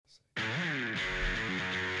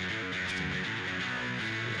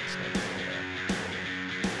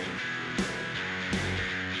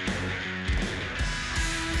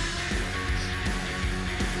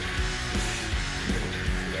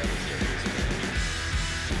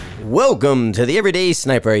Welcome to the Everyday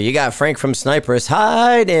Sniper. You got Frank from Sniper's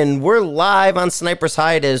Hide, and we're live on Sniper's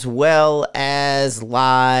Hide as well as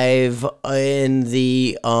live in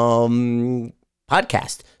the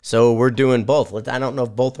podcast. So we're doing both. I don't know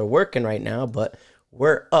if both are working right now, but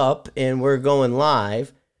we're up and we're going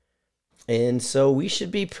live. And so we should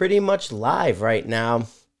be pretty much live right now.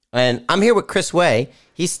 And I'm here with Chris Way.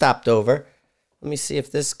 He stopped over. Let me see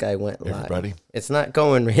if this guy went live. Everybody. It's not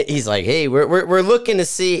going. He's like, hey, we're looking to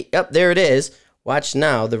see. Yep, there it is. Watch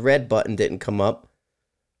now. The red button didn't come up.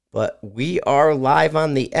 But we are live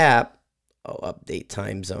on the app. Oh, update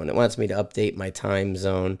time zone. It wants me to update my time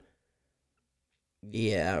zone.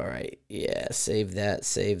 Yeah, all right. Yeah, save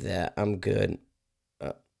that. I'm good.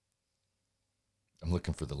 I'm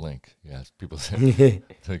looking for the link. Yeah, people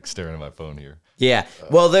like staring at my phone here. Yeah.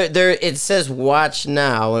 Well, there it says watch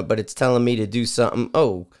now, but it's telling me to do something.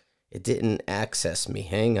 Oh, it didn't access me.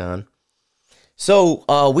 Hang on. So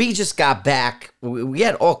we just got back. We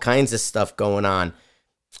had all kinds of stuff going on.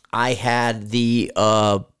 I had the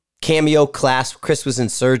cameo class. Chris was in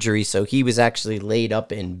surgery, so he was actually laid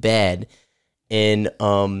up in bed. And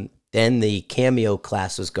then the cameo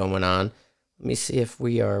class was going on. Let me see if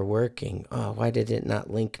we are working. Oh, why did it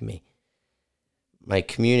not link me? My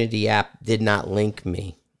community app did not link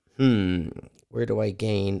me. Where do I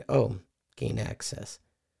gain? Oh, gain access.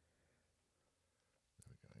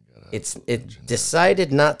 It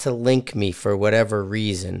decided not to link me for whatever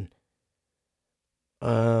reason.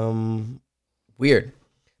 Weird.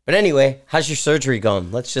 But anyway, how's your surgery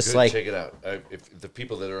going? Let's just Good, check it out. If the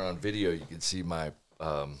people that are on video, you can see my.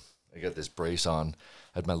 I got this brace on.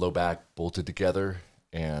 I had my low back bolted together,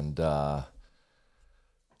 and now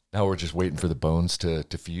we're just waiting for the bones to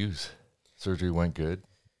fuse. Surgery went good.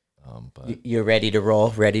 But you're ready to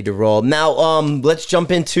roll. Now, let's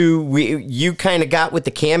jump into, you kind of got with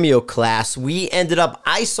the cameo class.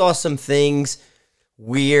 I saw some things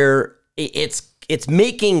where it's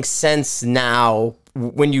making sense now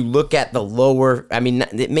when you look at the lower, I mean,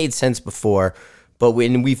 it made sense before, but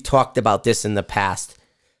when we've talked about this in the past,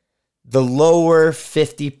 the lower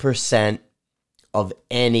 50% of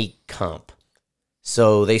any comp.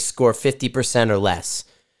 So they score 50% or less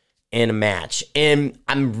in a match. And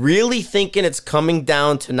I'm really thinking it's coming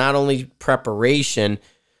down to not only preparation,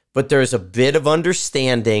 but there's a bit of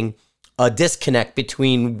understanding, a disconnect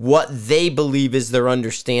between what they believe is their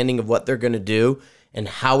understanding of what they're going to do and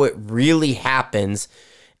how it really happens,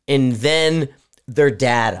 and then their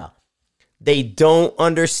data. They don't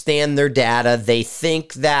understand their data. They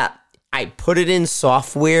think that I put it in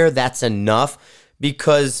software, that's enough,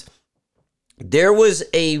 because there was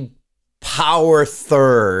a power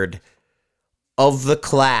third of the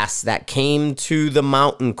class that came to the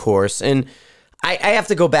mountain course, and I have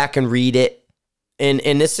to go back and read it, and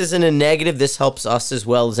this isn't a negative, this helps us as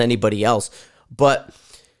well as anybody else, but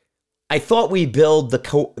I thought we build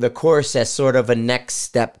the course as sort of a next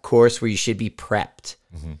step course where you should be prepped,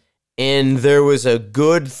 and there was a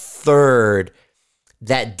good third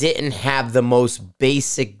that didn't have the most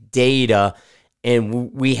basic data,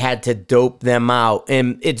 and we had to dope them out.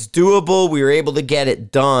 And it's doable. We were able to get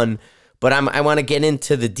it done, but I want to get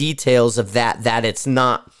into the details of that it's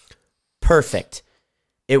not perfect.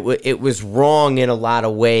 It was wrong in a lot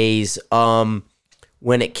of ways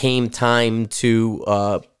when it came time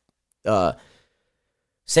to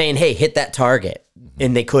saying, hey, hit that target,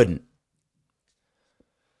 and they couldn't.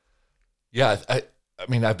 yeah, I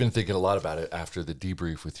mean, I've been thinking a lot about it after the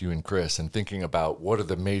debrief with you and Chris, and thinking about what are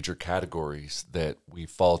the major categories that we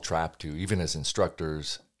fall trap to, even as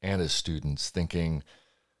instructors and as students, thinking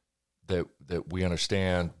that we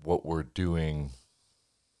understand what we're doing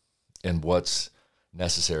and what's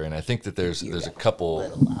necessary. And I think that there's a couple.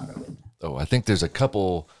 I think there's a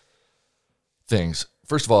couple things.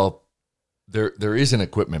 First of all, there is an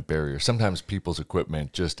equipment barrier. Sometimes people's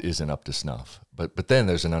equipment just isn't up to snuff. But then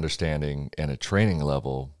there's an understanding and a training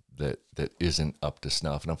level that isn't up to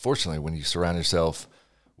snuff. And unfortunately, when you surround yourself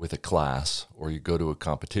with a class or you go to a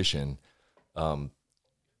competition, the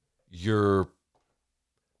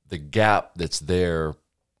gap that's there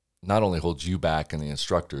not only holds you back and the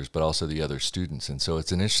instructors, but also the other students. And so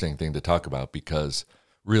it's an interesting thing to talk about, because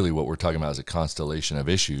really what we're talking about is a constellation of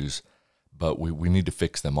issues, but we need to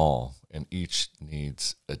fix them all, and each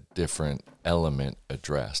needs a different element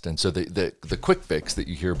addressed. And so the quick fix that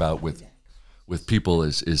you hear about with people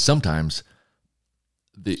is sometimes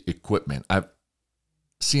the equipment. I've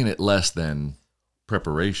seen it less than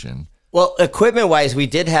preparation. Well, equipment-wise, we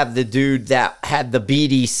did have the dude that had the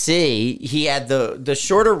BDC. He had the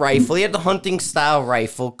shorter rifle. He had the hunting-style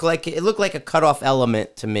rifle. It looked like a cut-off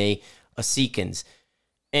element to me, a Seekins.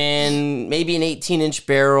 And maybe an 18-inch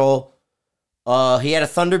barrel. He had a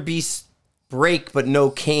Thunder Beast brake, but no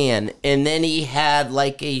can. And then he had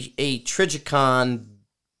like a Trijicon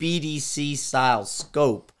BDC style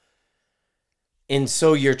scope. And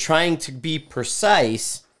so you're trying to be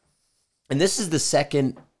precise. And this is the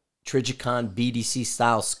second Trijicon BDC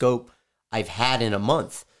style scope I've had in a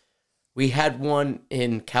month. We had one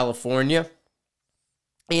in California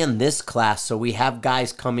and this class. So we have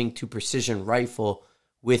guys coming to precision rifle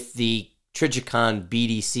with the Trijicon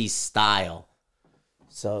BDC style.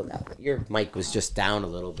 So your mic was just down a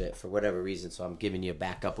little bit for whatever reason, so I'm giving you a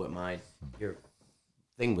backup with mine. Your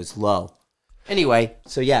thing was low. Anyway,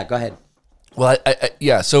 so yeah, go ahead. Well,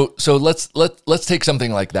 yeah. So let's take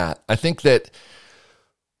something like that. I think that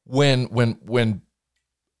when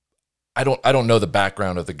I don't know the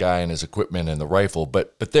background of the guy and his equipment and the rifle,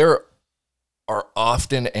 but there are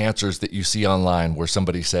often answers that you see online where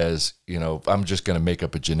somebody says, I'm just going to make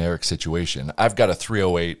up a generic situation. I've got a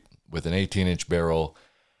 308 with an 18-inch barrel.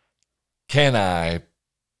 Can I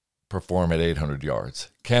perform at 800 yards?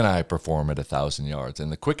 Can I perform at 1,000 yards? And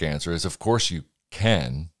the quick answer is, of course you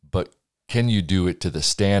can, but can you do it to the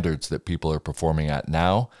standards that people are performing at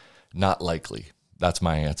now? Not likely. That's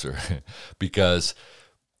my answer. Because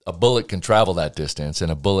a bullet can travel that distance, and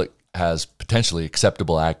a bullet has potentially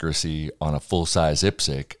acceptable accuracy on a full-size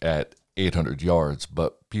IPSC at 800 yards,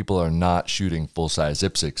 but people are not shooting full-size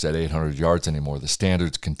IPSCs at 800 yards anymore. The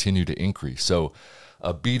standards continue to increase. So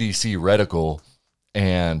a BDC reticle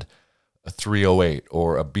and a 308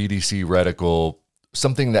 or a BDC reticle,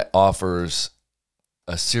 something that offers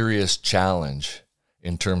a serious challenge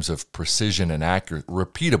in terms of precision and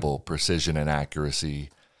repeatable precision and accuracy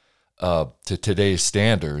to today's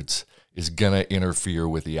standards is going to interfere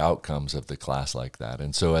with the outcomes of the class like that.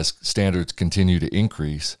 And so as standards continue to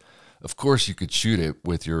increase, of course you could shoot it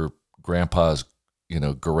with your grandpa's,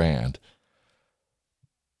 Garand,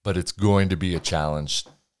 but it's going to be a challenge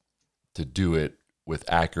to do it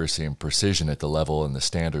with accuracy and precision at the level and the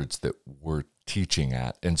standards that we're teaching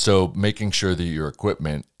at. And so making sure that your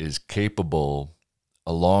equipment is capable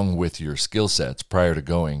along with your skill sets prior to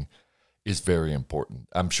going is very important.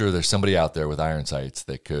 I'm sure there's somebody out there with iron sights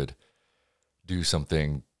that could do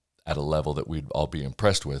something at a level that we'd all be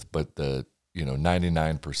impressed with, but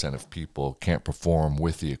 99% of people can't perform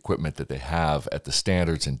with the equipment that they have at the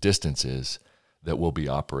standards and distances that we'll be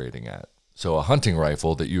operating at. So a hunting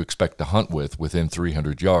rifle that you expect to hunt with within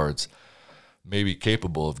 300 yards may be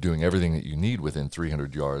capable of doing everything that you need within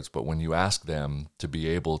 300 yards, but when you ask them to be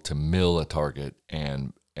able to mill a target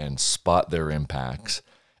and spot their impacts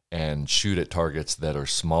and shoot at targets that are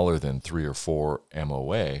smaller than 3 or 4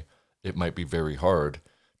 MOA, it might be very hard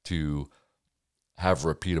to have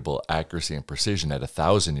repeatable accuracy and precision at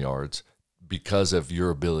 1,000 yards because of your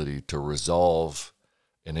ability to resolve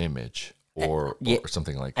an image or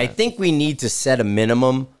something like that. I think we need to set a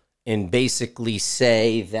minimum and basically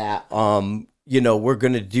say that, we're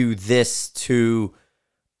going to do this to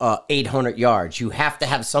 800 yards. You have to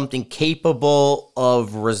have something capable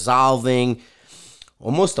of resolving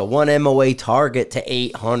almost a 1 MOA target to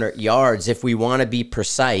 800 yards if we want to be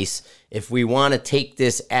precise, if we want to take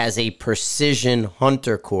this as a precision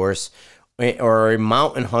hunter course or a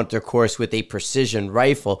mountain hunter course with a precision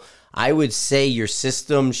rifle. I would say your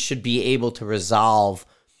system should be able to resolve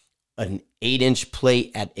an 8-inch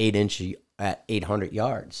plate at 800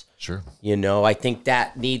 yards. Sure. I think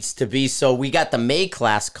that needs to be. So we got the May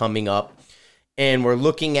class coming up, and we're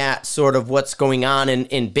looking at sort of what's going on.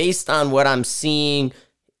 And based on what I'm seeing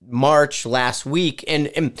March last week,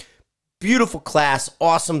 and beautiful class,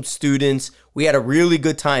 awesome students. We had a really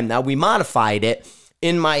good time. Now, we modified it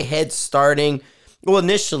in my head starting. Well,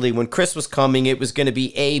 initially, when Chris was coming, it was going to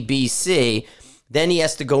be A, B, C. Then he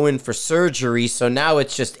has to go in for surgery. So now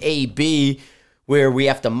it's just A, B, where we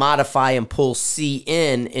have to modify and pull C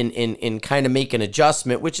in and kind of make an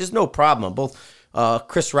adjustment, which is no problem. Both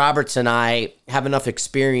Chris Roberts and I have enough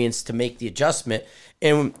experience to make the adjustment.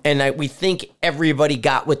 And we think everybody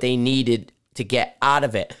got what they needed to get out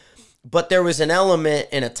of it. But there was an element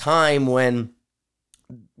in a time when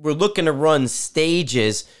we're looking to run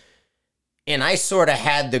stages, and I sort of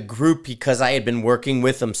had the group because I had been working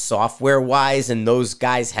with them software-wise, and those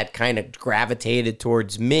guys had kind of gravitated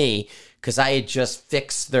towards me because I had just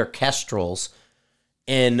fixed their kestrels.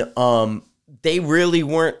 And they really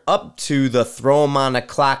weren't up to the throw them on a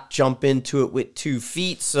clock, jump into it with 2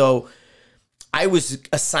 feet. So I was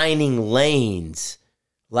assigning lanes.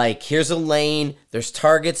 Like, here's a lane, there's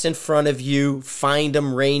targets in front of you, find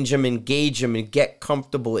them, range them, engage them, and get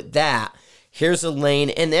comfortable with that. Here's a lane,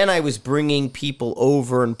 and then I was bringing people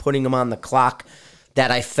over and putting them on the clock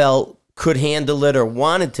that I felt could handle it or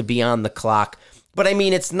wanted to be on the clock. But I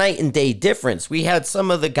mean, it's night and day difference. We had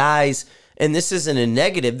some of the guys, and this isn't a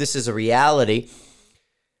negative, this is a reality.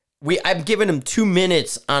 I'm giving them 2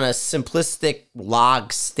 minutes on a simplistic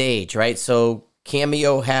log stage, right? So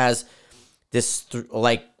Cameo has this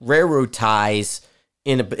like railroad ties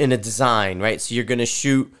in a design, right? So you're going to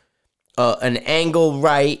shoot an angle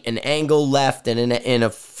right, an angle left, and in a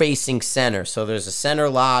facing center. So there's a center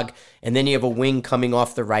log, and then you have a wing coming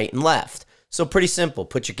off the right and left. So pretty simple.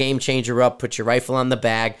 Put your game changer up, put your rifle on the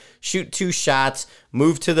bag, shoot 2 shots,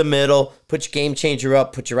 move to the middle, put your game changer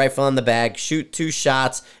up, put your rifle on the bag, shoot 2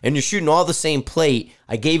 shots, and you're shooting all the same plate.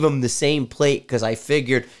 I gave them the same plate because I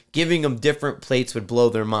figured giving them different plates would blow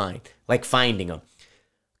their mind, like finding them.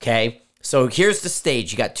 Okay, so here's the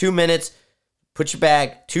stage. You got 2 minutes, put your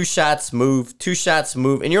bag, 2 shots, move, 2 shots,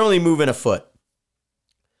 move, and you're only moving a foot.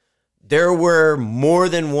 There were more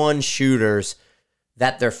than one shooters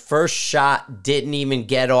that their first shot didn't even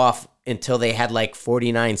get off until they had like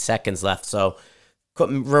 49 seconds left. So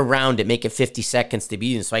couldn't reround it, make it 50 seconds to be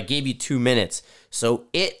used. So I gave you 2 minutes. So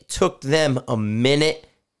it took them 1 minute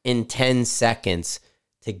and 10 seconds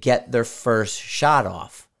to get their first shot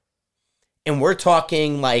off. And we're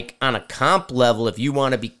talking like on a comp level, if you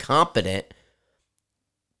want to be competent,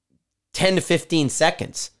 10 to 15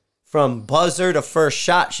 seconds. From buzzer to first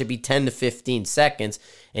shot should be 10 to 15 seconds.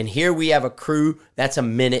 And here we have a crew that's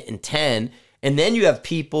 1 minute and 10. And then you have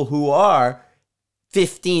people who are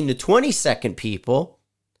 15 to 20 second people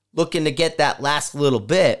looking to get that last little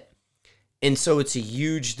bit. And so it's a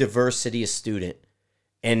huge diversity of student.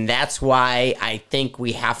 And that's why I think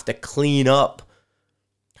we have to clean up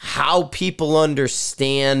how people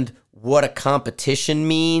understand what a competition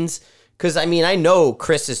means. Because, I mean, I know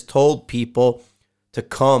Chris has told people to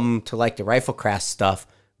come to like the Riflecraft stuff,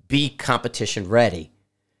 be competition ready.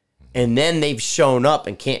 And then they've shown up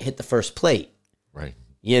and can't hit the first plate. Right.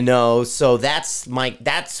 You know, so that's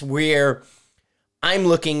where I'm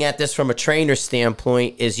looking at this from a trainer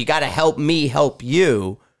standpoint is you got to help me help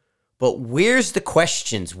you. But where's the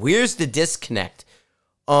questions? Where's the disconnect?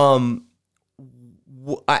 As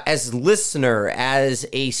a listener, as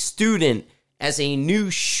a student, as a new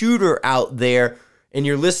shooter out there, and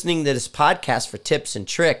you're listening to this podcast for tips and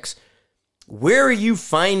tricks, where are you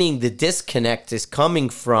finding the disconnect is coming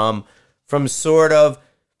from sort of,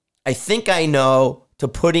 I think I know, to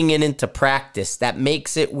putting it into practice that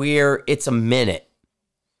makes it where it's 1 minute?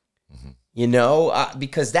 Mm-hmm. You know,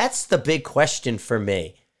 because that's the big question for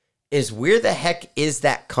me, is where the heck is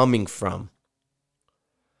that coming from?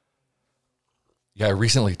 Yeah, I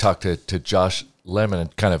recently talked to Josh Lemon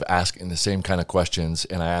and kind of asking the same kind of questions.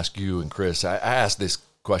 And I asked you and Chris, I asked this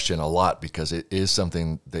question a lot because it is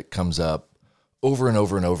something that comes up over and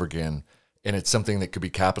over and over again. And it's something that could be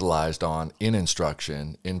capitalized on in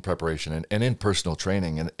instruction, in preparation, and in personal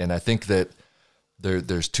training. And I think that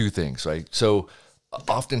there's 2 things, right? So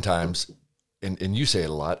oftentimes, and you say it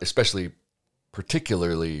a lot, especially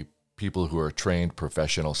particularly people who are trained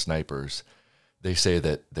professional snipers, they say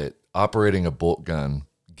that operating a bolt gun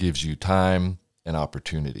gives you time and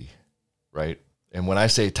opportunity, right? And when I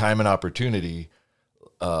say time and opportunity,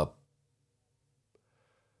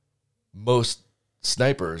 most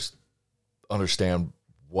snipers understand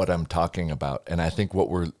what I'm talking about. And I think what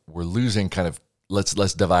we're losing kind of, let's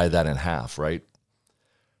divide that in half, right?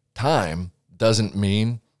 Time doesn't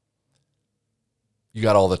mean you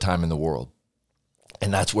got all the time in the world.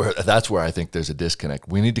 And that's where I think there's a disconnect.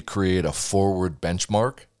 We need to create a forward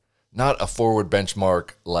benchmark, not a forward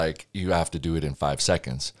benchmark like you have to do it in 5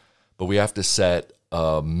 seconds, but we have to set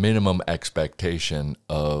a minimum expectation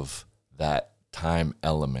of that time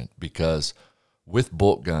element, because with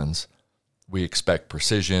bolt guns, we expect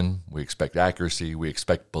precision, we expect accuracy, we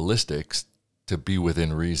expect ballistics to be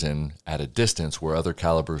within reason at a distance where other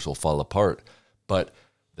calibers will fall apart. But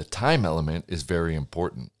the time element is very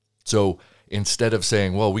important. So instead of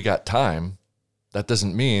saying, well, we got time, that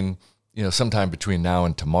doesn't mean, sometime between now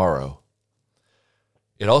and tomorrow.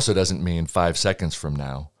 It also doesn't mean 5 seconds from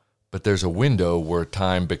now, but there's a window where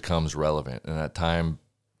time becomes relevant, and that time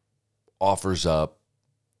offers up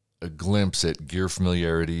a glimpse at gear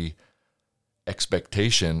familiarity,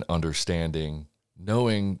 expectation, understanding,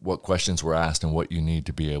 knowing what questions were asked and what you need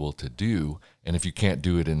to be able to do. And if you can't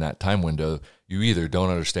do it in that time window, you either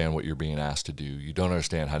don't understand what you're being asked to do, you don't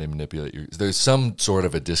understand how to manipulate there's some sort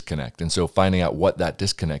of a disconnect. And so finding out what that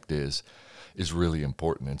disconnect is really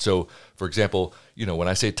important. And so, for example, when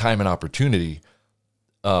I say time and opportunity,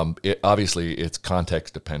 obviously it's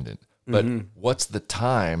context dependent, but what's the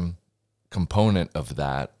time component of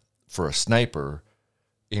that for a sniper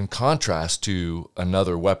in contrast to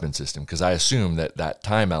another weapon system, because I assume that that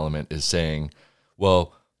time element is saying,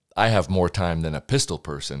 well, I have more time than a pistol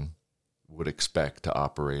person would expect to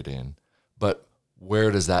operate in. But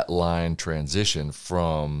where does that line transition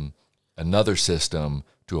from another system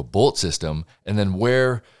to a bolt system? And then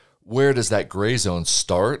where does that gray zone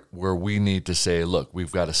start, where we need to say, look,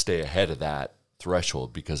 we've got to stay ahead of that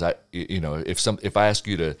threshold? Because if I ask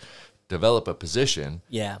you to develop a position,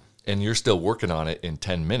 yeah, and you're still working on it in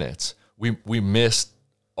 10 minutes, we missed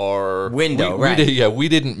our window, right? We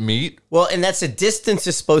didn't meet. Well, and that's a distance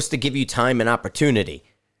is supposed to give you time and opportunity,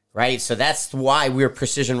 right? So that's why we're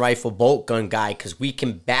precision rifle bolt gun guy, because we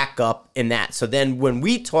can back up in that. So then when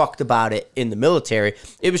we talked about it in the military,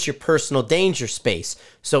 it was your personal danger space.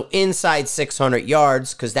 So inside 600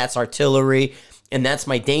 yards, because that's artillery, and that's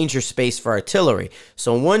my danger space for artillery.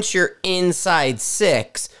 So once you're inside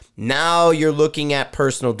 6, now you're looking at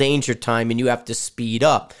personal danger time, and you have to speed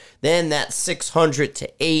up. Then that 600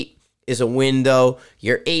 to 8 is a window.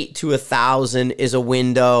 Your 8 to 1,000 is a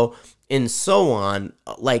window, and so on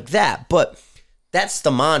like that. But that's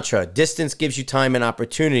the mantra. Distance gives you time and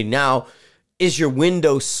opportunity. Now, is your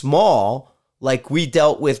window small? Like we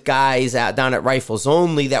dealt with guys down at Rifles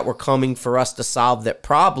Only that were coming for us to solve their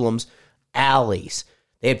problems. Alleys.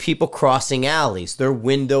 They had people crossing alleys. Their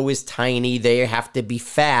window is tiny. They have to be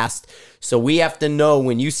fast. So we have to know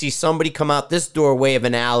when you see somebody come out this doorway of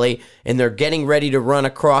an alley and they're getting ready to run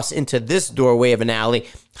across into this doorway of an alley,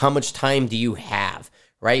 how much time do you have,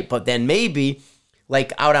 right? But then maybe,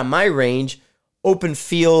 like out on my range, open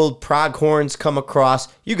field, proghorns come across.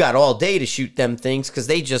 You got all day to shoot them things because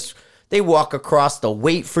they walk across, they'll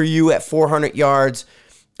wait for you at 400 yards.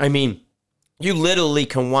 I mean, you literally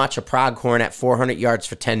can watch a pronghorn at 400 yards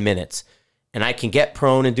for 10 minutes, and I can get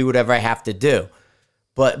prone and do whatever I have to do.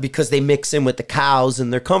 But because they mix in with the cows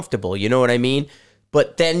and they're comfortable, you know what I mean?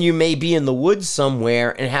 But then you may be in the woods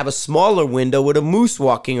somewhere and have a smaller window with a moose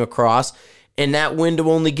walking across, and that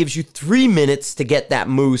window only gives you 3 minutes to get that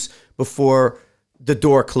moose before the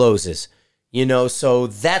door closes. You know, so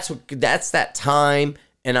that's that time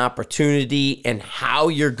and opportunity and how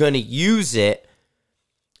you're going to use it.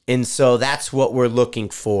 And so that's what we're looking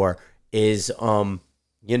for is,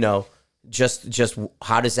 just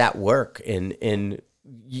how does that work in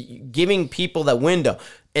giving people that window.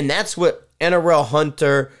 And that's what NRL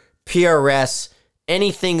Hunter, PRS,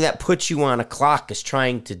 anything that puts you on a clock is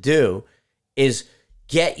trying to do, is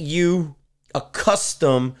get you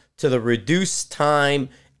accustomed to the reduced time,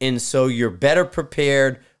 and so you're better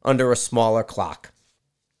prepared under a smaller clock.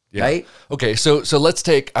 Yeah. Right? Okay, so let's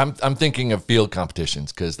take, I'm thinking of field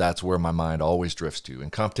competitions because that's where my mind always drifts to.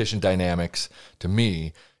 And competition dynamics, to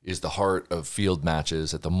me, is the heart of field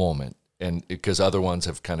matches at the moment, and because other ones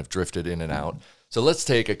have kind of drifted in and out. So let's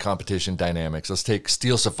take a competition dynamics. Let's take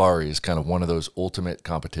Steel Safari as kind of one of those ultimate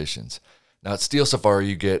competitions. Now, at Steel Safari,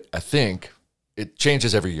 you get, I think, it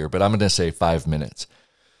changes every year, but I'm going to say 5 minutes.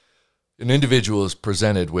 An individual is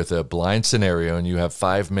presented with a blind scenario, and you have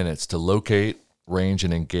 5 minutes to locate, range,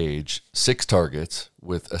 and engage 6 targets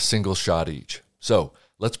with a single shot each. So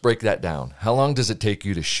let's break that down. How long does it take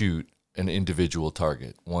you to shoot an individual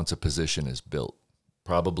target once a position is built?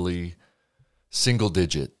 Probably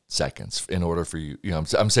single-digit seconds in order for you.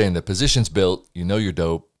 I'm saying the position's built, you know you're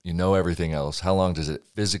dope, you know everything else. How long does it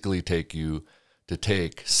physically take you to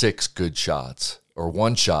take 6 good shots or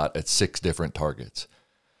 1 shot at 6 different targets?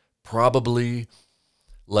 Probably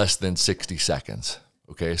less than 60 seconds.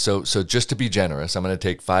 Okay, so just to be generous, I'm going to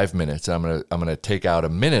take 5 minutes. And I'm going to take out a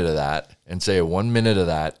minute of that and say 1 minute of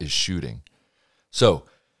that is shooting. So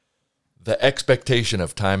the expectation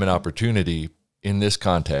of time and opportunity in this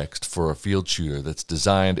context for a field shooter that's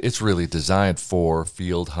designed, it's really designed for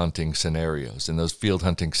field hunting scenarios. And those field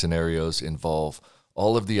hunting scenarios involve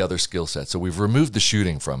all of the other skill sets. So we've removed the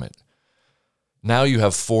shooting from it. Now you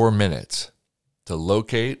have 4 minutes to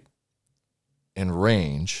locate and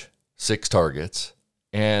range 6 targets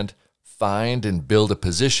and find and build a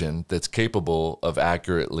position that's capable of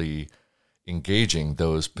accurately engaging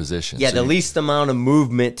those positions. Yeah, So the least amount of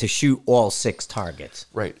movement to shoot all 6 targets.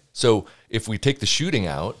 Right. So if we take the shooting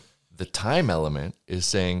out, the time element is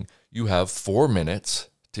saying you have 4 minutes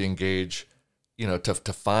to engage,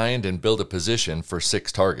 to find and build a position for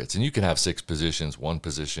 6 targets. And you can have 6 positions, 1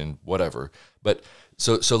 position, whatever. But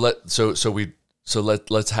let's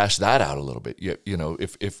hash that out a little bit.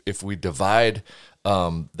 If we divide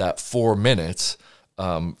that 4 minutes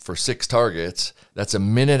for 6 targets, that's 1.5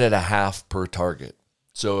 minutes per target.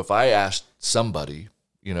 So if I asked somebody,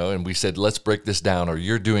 and we said, let's break this down, or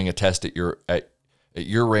you're doing a test at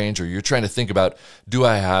your range, or you're trying to think about, do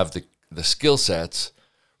I have the skill sets,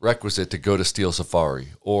 requisite to go to Steel Safari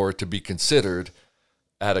or to be considered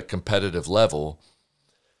at a competitive level.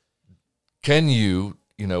 Can you,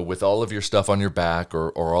 with all of your stuff on your back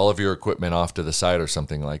or all of your equipment off to the side or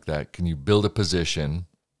something like that, can you build a position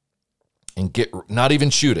and not even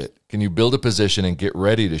shoot it? Can you build a position and get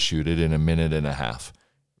ready to shoot it in a minute and a half,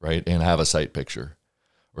 right? And have a sight picture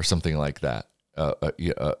or something like that.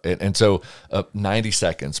 So 90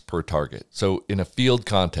 seconds per target. So in a field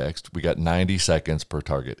context, we got 90 seconds per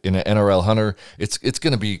target. In an NRL hunter, it's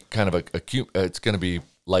going to be kind of it's going to be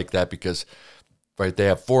like that because, right, they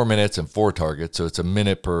have 4 minutes and 4 targets, so it's a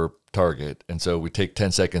minute per target. And so we take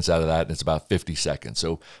 10 seconds out of that, and it's about 50 seconds.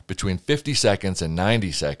 So between 50 seconds and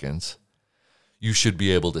 90 seconds, you should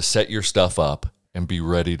be able to set your stuff up and be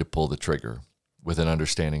ready to pull the trigger with an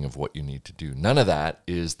understanding of what you need to do. None of that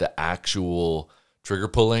is the actual trigger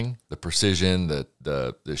pulling, the precision,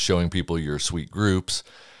 the showing people your sweet groups.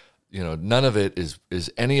 None of it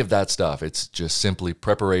is any of that stuff. It's just simply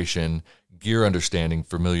preparation, gear understanding,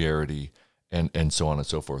 familiarity, and so on and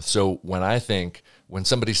so forth. So when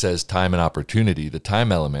somebody says time and opportunity, the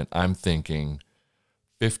time element, I'm thinking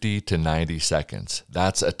 50 to 90 seconds.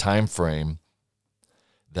 That's a time frame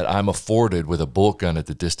that I'm afforded with a bolt gun at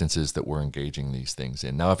the distances that we're engaging these things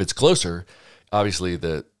in. Now, if it's closer, obviously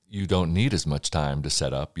you don't need as much time to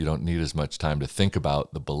set up. You don't need as much time to think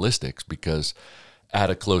about the ballistics because at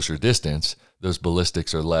a closer distance, those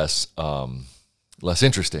ballistics are less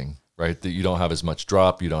interesting, right? That you don't have as much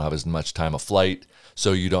drop, you don't have as much time of flight,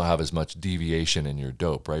 so you don't have as much deviation in your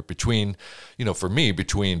dope, right? For me,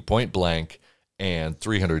 between point blank and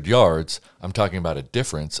 300 yards, I'm talking about a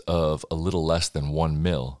difference of a little less than 1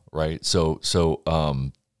 mil, right? So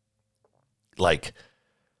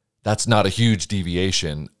that's not a huge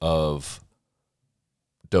deviation of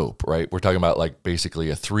dope, right? We're talking about basically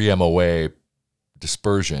a 3 MOA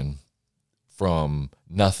dispersion from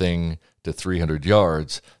nothing to 300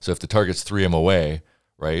 yards. So if the target's 3 MOA,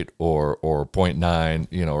 right, or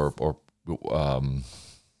 0.9, or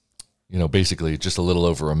basically just a little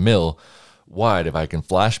over a mil wide, if I can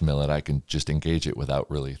flash mill it, I can just engage it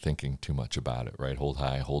without really thinking too much about it, right? Hold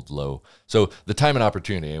high, hold low. So the time and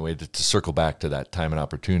opportunity, anyway, to circle back to that time and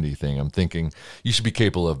opportunity thing, I'm thinking you should be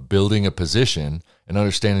capable of building a position and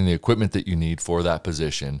understanding the equipment that you need for that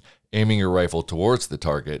position, aiming your rifle towards the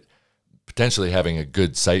target, potentially having a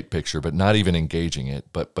good sight picture, but not even engaging it,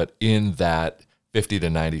 but in that 50 to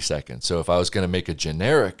 90 seconds. So if I was going to make a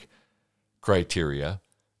generic criteria,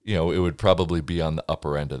 it would probably be on the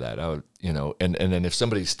upper end of that. And then if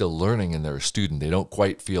somebody's still learning and they're a student, they don't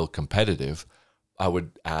quite feel competitive, I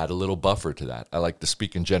would add a little buffer to that. I like to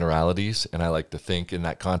speak in generalities, and I like to think in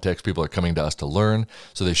that context, people are coming to us to learn,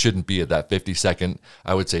 so they shouldn't be at that 50-second,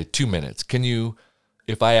 I would say 2 minutes.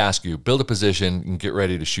 If I ask you, build a position and get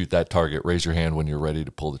ready to shoot that target, raise your hand when you're ready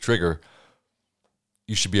to pull the trigger,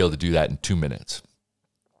 you should be able to do that in 2 minutes.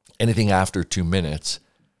 Anything after 2 minutes,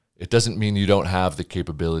 it doesn't mean you don't have the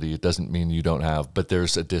capability. It doesn't mean you don't have, but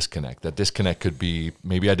there's a disconnect. That disconnect could be,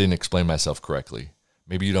 maybe I didn't explain myself correctly.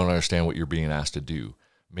 Maybe you don't understand what you're being asked to do.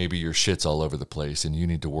 Maybe your shit's all over the place and you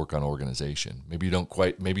need to work on organization. Maybe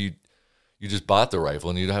you just bought the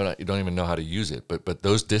rifle and you don't even know how to use it. But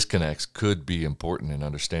those disconnects could be important in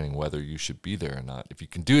understanding whether you should be there or not. If you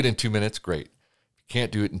can do it in 2 minutes, great. If you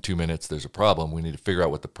can't do it in 2 minutes, there's a problem. We need to figure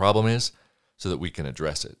out what the problem is so that we can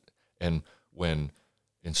address it. And when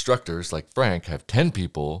instructors like Frank have 10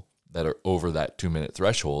 people that are over that 2 minute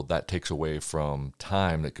threshold, that takes away from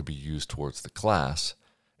time that could be used towards the class.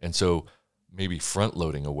 And so maybe front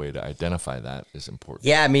loading a way to identify that is important.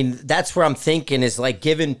 Yeah, I mean, that's where I'm thinking is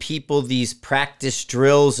giving people these practice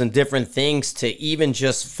drills and different things to even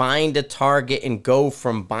just find a target and go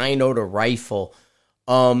from bino to rifle.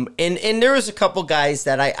 And there was a couple guys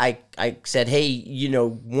that I said, hey,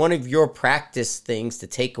 one of your practice things to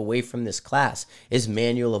take away from this class is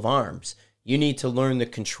manual of arms. You need to learn the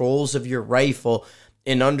controls of your rifle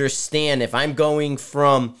and understand if I'm going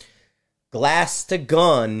from glass to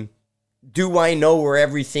gun, do I know where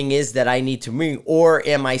everything is that I need to bring, or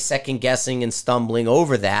am I second guessing and stumbling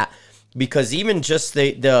over that? Because even just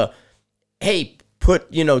the hey,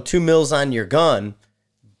 put 2 mils on your gun,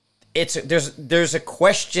 there's a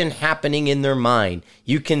question happening in their mind.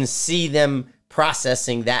 You can see them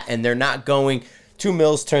processing that, and they're not going 2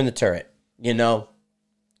 mils, turn the turret.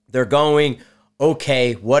 They're going,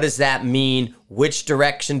 okay, what does that mean? Which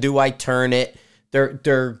direction do I turn it?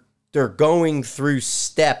 They're going through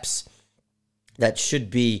steps that should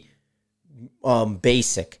be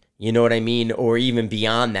basic. You know what I mean? Or even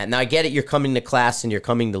beyond that. Now, I get it. You're coming to class and you're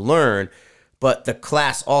coming to learn, but the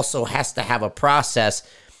class also has to have a process.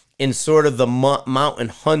 And sort of the mountain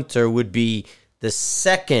hunter would be the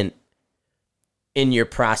second in your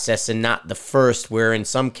process and not the first, where in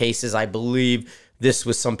some cases I believe this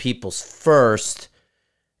was some people's first,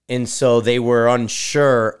 and so they were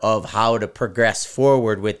unsure of how to progress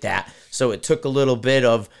forward with that. So it took a little bit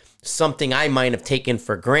of something I might have taken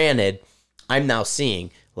for granted. I'm now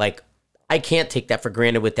seeing, like, I can't take that for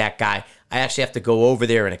granted with that guy. I actually have to go over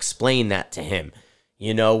there and explain that to him.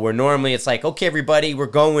 You know, where normally it's like, okay, everybody, we're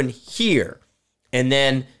going here. And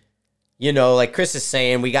then, you know, like Chris is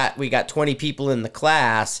saying, we got 20 people in the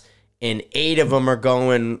class and 8 of them are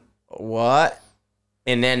going, what?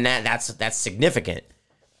 And then that's significant.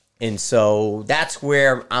 And so that's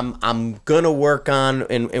where I'm going to work on,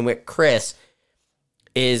 and with Chris,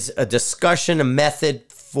 is a discussion, a method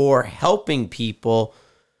for helping people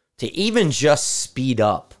to even just speed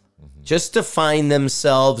up, just to find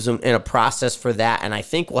themselves in a process for that. And I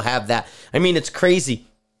think we'll have that. I mean, it's crazy.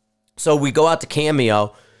 So we go out to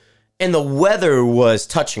Cameo, and the weather was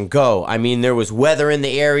touch and go. I mean, there was weather in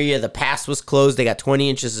the area. The pass was closed. They got 20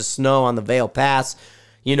 inches of snow on the Vail Pass.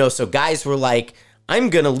 You know, so guys were like, I'm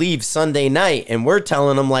going to leave Sunday night. And we're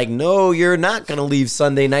telling them, like, no, you're not going to leave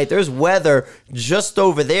Sunday night. There's weather just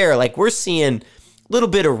over there. Like, we're seeing a little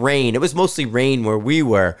bit of rain. It was mostly rain where we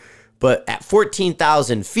were. But at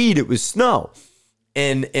 14,000 feet, it was snow.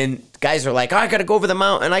 And guys are like, oh, I got to go over the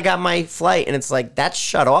mountain. I got my flight. And it's like, that's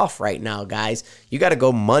shut off right now, guys. You got to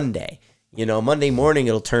go Monday. You know, Monday morning,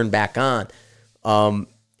 it'll turn back on.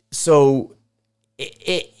 So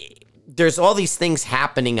there's all these things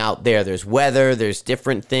happening out there. There's weather. There's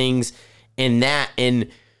different things in that. And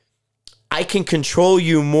I can control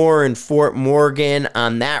you more in Fort Morgan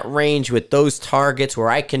on that range with those targets where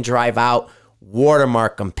I can drive out,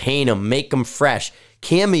 watermark them, paint them, make them fresh.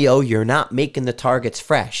 Cameo, you're not making the targets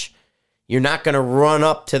fresh. You're not going to run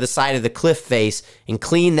up to the side of the cliff face and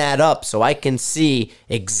clean that up so I can see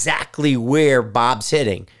exactly where Bob's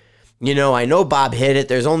hitting. You know, I know Bob hit it.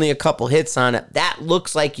 There's only a couple hits on it. That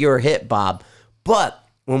looks like your hit, Bob. But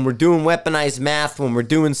when we're doing weaponized math, when we're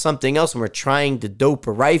doing something else, when we're trying to dope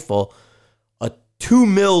a rifle, a 2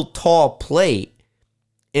 mil tall plate,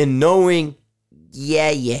 and knowing, yeah,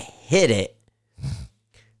 you hit it,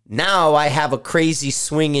 now I have a crazy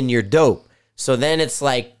swing in your dope. So then it's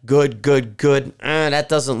like, good. That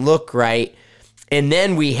doesn't look right. And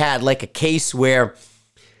then we had like a case where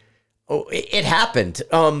it happened.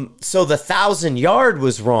 So the 1,000-yard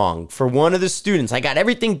was wrong for one of the students. I got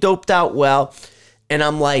everything doped out well. And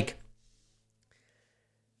I'm like,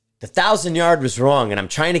 the 1,000-yard was wrong. And I'm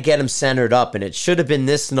trying to get him centered up. And it should have been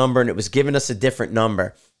this number. And it was giving us a different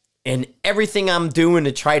number. And everything I'm doing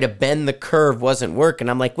to try to bend the curve wasn't working.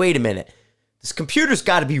 I'm like, wait a minute. This computer's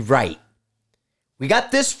got to be right. We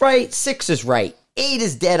got this right. 6 is right. 8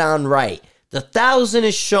 is dead on right. The 1,000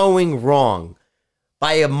 is showing wrong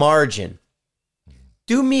by a margin.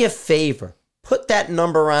 Do me a favor. Put that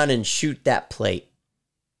number on and shoot that plate.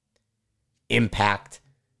 Impact.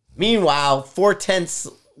 Meanwhile,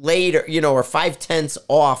 4/10 later, or 5/10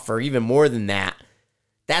 off, or even more than that,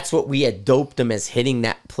 that's what we had doped them as hitting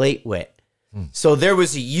that plate with. So there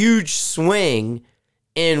was a huge swing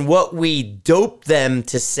in what we doped them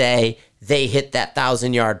to say they hit that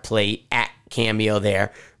 1,000-yard plate at Cameo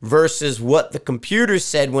there versus what the computer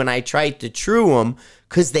said when I tried to true them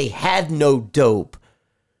because they had no dope.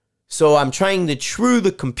 So I'm trying to true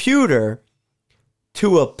the computer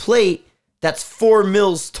to a plate that's 4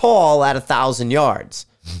 mils tall at 1,000 yards.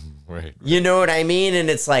 Right. You know what I mean? And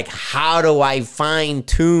it's like, how do I fine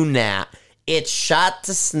tune that? It's shot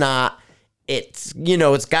to snot. It's,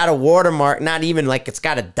 it's got a watermark, not even like it's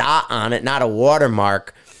got a dot on it, not a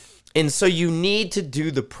watermark. And so you need to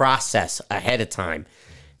do the process ahead of time.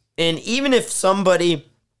 And even if somebody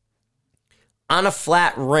on a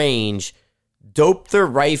flat range doped their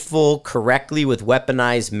rifle correctly with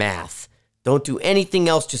weaponized math, don't do anything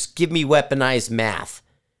else, just give me weaponized math.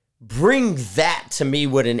 Bring that to me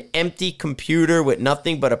with an empty computer with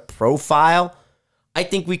nothing but a profile. I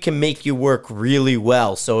think we can make you work really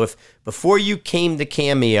well. So if before you came to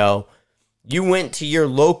Cameo, you went to your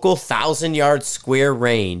local 1,000-yard square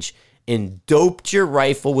range and doped your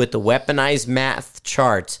rifle with the weaponized math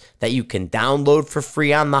charts that you can download for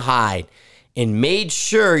free on the hide, and made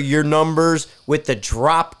sure your numbers with the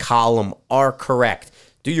drop column are correct.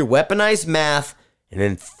 Do your weaponized math and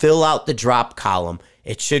then fill out the drop column.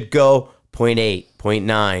 It should go 0.8,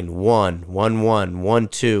 0.9, 1, 1,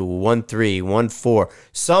 2, 13, 14,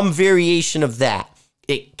 some variation of that.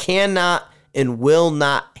 It cannot and will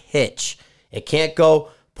not hitch. It can't go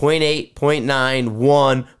 0.8, 0.9,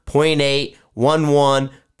 1, 0.8, 11,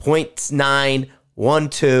 0.9,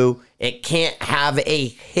 12. It can't have a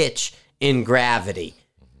hitch in gravity.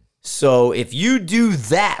 So if you do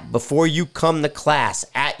that before you come to class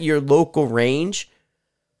at your local range,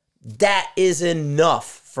 that is enough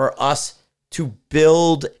for us to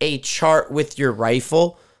build a chart with your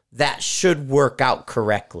rifle that should work out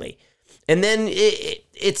correctly. And then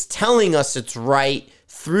it's telling us it's right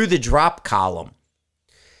through the drop column.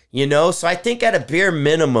 You know, so I think at a bare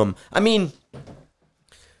minimum, I mean,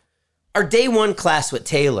 our day one class with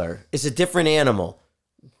Taylor is a different animal.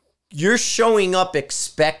 You're showing up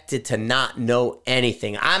expected to not know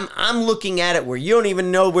anything. I'm looking at it where you don't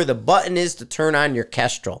even know where the button is to turn on your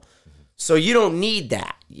Kestrel. So you don't need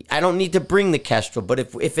that. I don't need to bring the Kestrel. But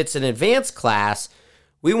if it's an advanced class,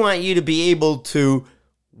 we want you to be able to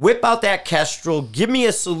whip out that Kestrel, give me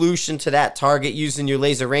a solution to that target using your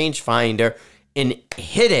laser rangefinder, and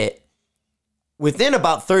hit it within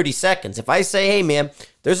about 30 seconds. If I say, hey, man,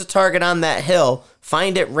 there's a target on that hill,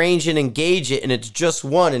 find it, range and engage it, and it's just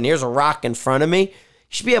one, and here's a rock in front of me, you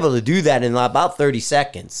should be able to do that in about 30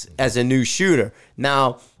 seconds as a new shooter.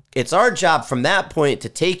 Now, it's our job from that point to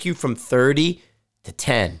take you from 30 to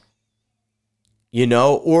 10, you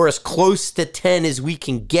know, or as close to 10 as we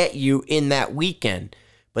can get you in that weekend.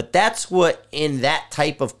 But that's what, in that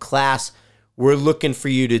type of class, we're looking for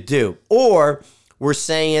you to do. Or we're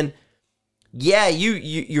saying, yeah,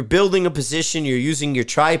 you're building a position, you're using your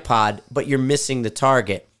tripod, but you're missing the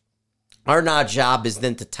target. Our job is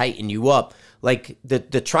then to tighten you up. Like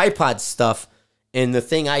the tripod stuff and the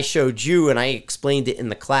thing I showed you, and I explained it in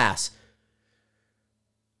the class.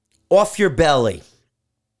 Off your belly,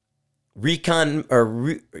 recoil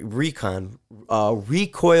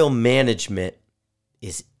management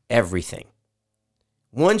is everything.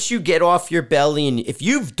 Once you get off your belly, and if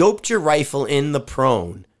you've doped your rifle in the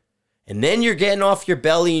prone, and then you're getting off your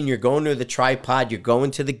belly and you're going to the tripod, you're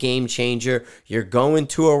going to the game changer, you're going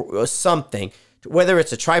to a something, whether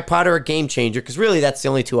it's a tripod or a game changer, because really that's the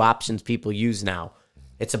only two options people use now.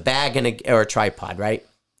 It's a bag and or a tripod, right?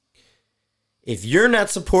 If you're not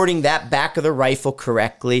supporting that back of the rifle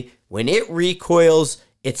correctly, when it recoils,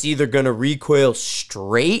 it's either going to recoil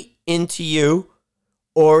straight into you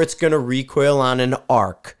or it's going to recoil on an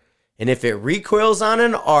arc. And if it recoils on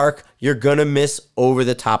an arc, you're going to miss over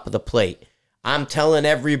the top of the plate. I'm telling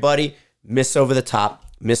everybody, miss over the top,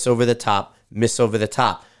 miss over the top, miss over the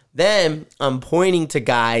top. Then I'm pointing to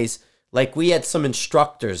guys, like we had some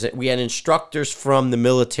instructors. We had instructors from the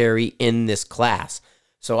military in this class.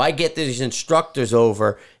 So I get these instructors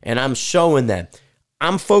over and I'm showing them.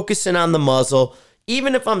 I'm focusing on the muzzle.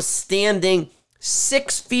 Even if I'm standing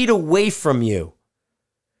 6 feet away from you,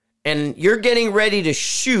 and you're getting ready to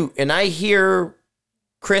shoot, and I hear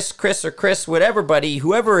Chris, whatever, buddy,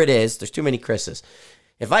 whoever it is, there's too many Chris's.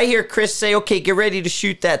 If I hear Chris say, okay, get ready to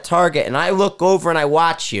shoot that target, and I look over and I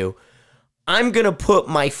watch you, I'm going to put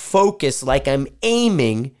my focus like I'm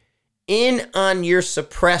aiming in on your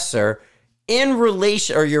suppressor in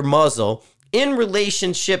relation, or your muzzle, in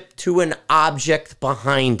relationship to an object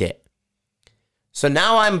behind it. So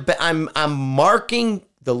now I'm marking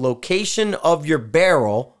the location of your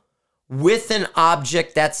barrel with an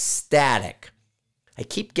object that's static. I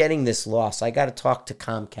keep getting this loss. I got to talk to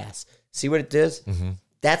Comcast. See what it does? Mm-hmm.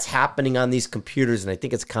 That's happening on these computers, and I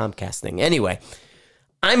think it's a Comcast thing. Anyway,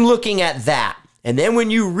 I'm looking at that. And then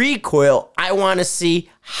when you recoil, I want to see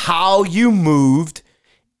how you moved.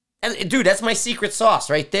 And dude, that's my secret sauce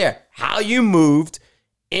right there. How you moved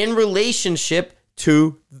in relationship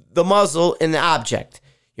to the muzzle and the object.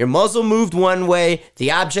 Your muzzle moved one way,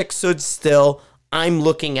 the object stood still. I'm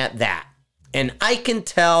looking at that. And I can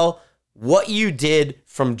tell what you did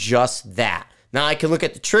from just that. Now, I can look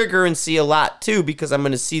at the trigger and see a lot too, because I'm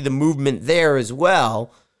going to see the movement there as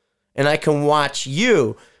well. And I can watch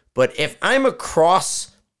you. But if I'm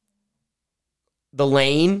across the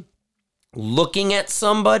lane looking at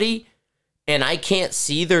somebody and I can't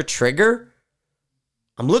see their trigger,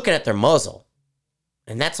 I'm looking at their muzzle.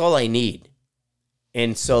 And that's all I need.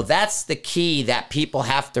 And so that's the key that people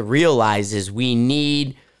have to realize is we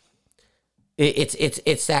need,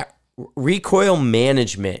 it's that recoil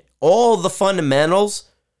management. All the fundamentals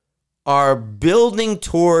are building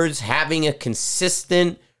towards having a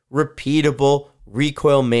consistent, repeatable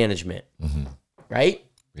recoil management. Mm-hmm. Right?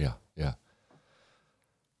 Yeah.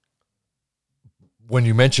 When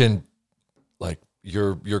you mentioned like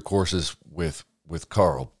your courses with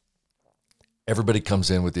Carl, everybody comes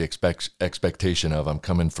in with the expectation of I'm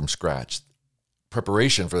coming from scratch.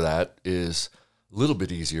 Preparation for that is a little bit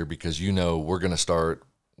easier because we're going to start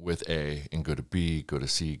with A and go to B, go to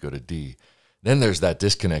C, go to D. Then there's that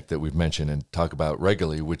disconnect that we've mentioned and talk about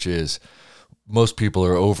regularly, which is most people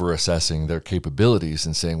are over assessing their capabilities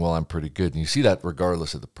and saying, well, I'm pretty good. And you see that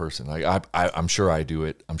regardless of the person. Like I'm sure I do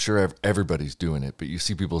it. I'm sure everybody's doing it. But you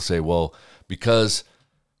see people say, well, because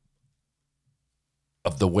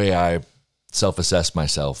of the way I self-assess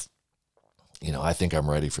myself, I think I'm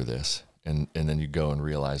ready for this. And then you go and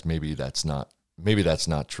realize maybe that's not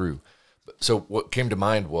true. So what came to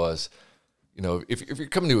mind was, if you're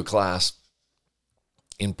coming to a class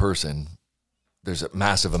in person, there's a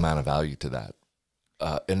massive amount of value to that.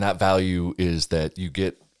 And that value is that you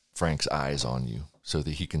get Frank's eyes on you so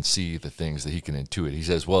that he can see the things that he can intuit. He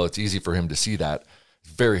says, well, it's easy for him to see that.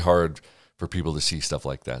 It's very hard for people to see stuff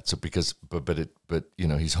like that. So but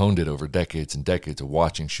he's honed it over decades and decades of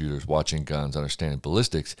watching shooters, watching guns, understanding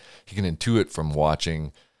ballistics. He can intuit from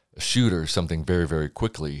watching a shooter something very, very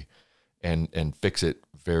quickly and fix it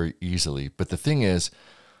very easily. But the thing is,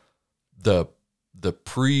 the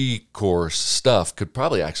pre-course stuff could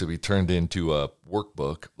probably actually be turned into a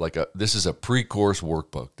workbook. This is a pre-course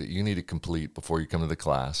workbook that you need to complete before you come to the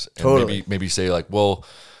class. And Totally. maybe say like, well,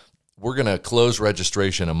 we're going to close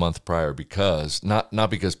registration a month prior because not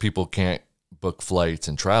because people can't book flights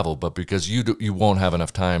and travel, but because you won't have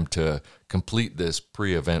enough time to complete this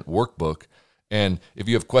pre-event workbook. And if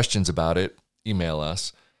you have questions about it, email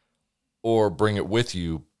us or bring it with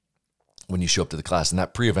you when you show up to the class. And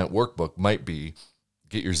that pre-event workbook might be,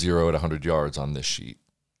 get your 0 at 100 yards on this sheet.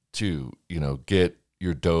 2, get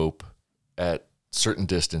your dope at certain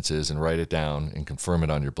distances and write it down and confirm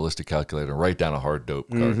it on your ballistic calculator and write down a hard dope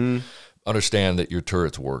card. Mm-hmm. Understand that your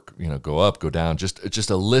turrets work, go up, go down, just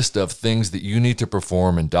a list of things that you need to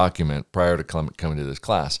perform and document prior to coming to this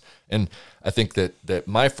class. And I think that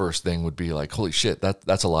my first thing would be like, holy shit,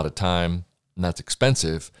 that's a lot of time and that's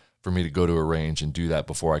expensive for me to go to a range and do that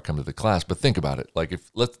before I come to the class. But think about it. Like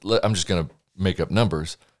I'm just going to make up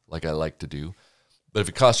numbers like I like to do. But if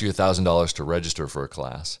it costs you $1,000 to register for a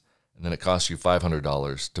class, and then it costs you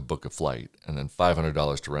 $500 to book a flight, and then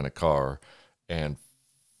 $500 to rent a car, and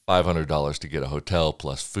 $500 to get a hotel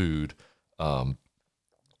plus food,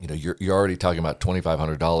 you're already talking about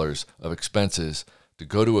 $2,500 of expenses to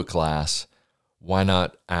go to a class. Why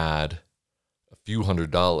not add a few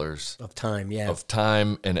 $100s of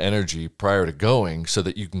time and energy prior to going so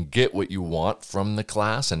that you can get what you want from the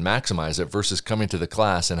class and maximize it versus coming to the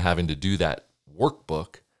class and having to do that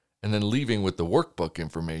workbook and then leaving with the workbook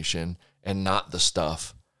information and not the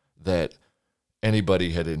stuff that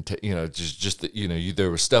anybody had, just that,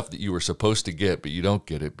 there was stuff that you were supposed to get, but you don't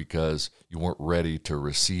get it because you weren't ready to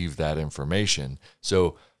receive that information.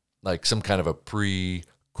 So like some kind of a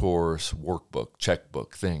pre-course workbook,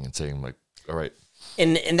 checkbook thing and saying like, all right.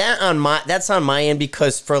 And that's on my end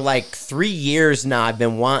because for like 3 years now, I've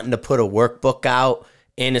been wanting to put a workbook out.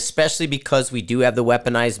 And especially because we do have the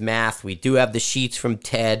weaponized math, we do have the sheets from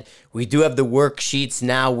TED, we do have the worksheets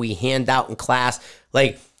now we hand out in class.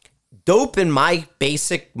 Like dope in my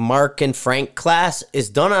basic Mark and Frank class is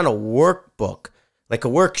done on a workbook, like a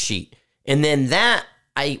worksheet. And then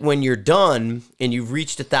when you're done and you've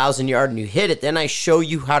reached 1,000 yards and you hit it, then I show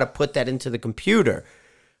you how to put that into the computer.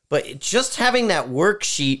 But just having that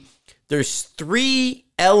worksheet, there's 3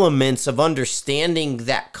 elements of understanding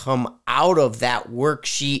that come out of that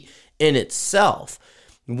worksheet in itself.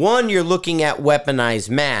 1, you're looking at weaponized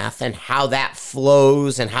math and how that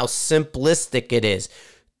flows and how simplistic it is.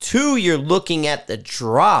 2, you're looking at the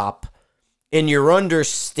drop and you're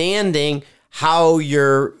understanding how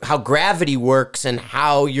gravity works and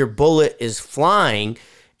how your bullet is flying.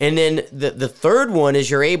 And then the third one is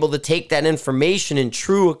you're able to take that information and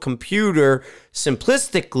true a computer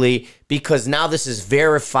simplistically because now this is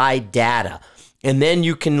verified data. And then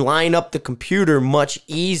you can line up the computer much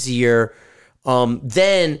easier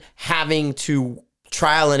than having to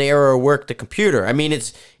trial and error work the computer. I mean,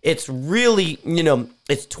 it's really,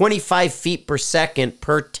 it's 25 feet per second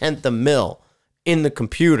per tenth of mil in the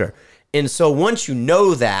computer. And so once you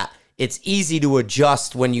know that, it's easy to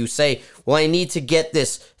adjust when you say, well, I need to get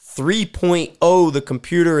this 3.0 the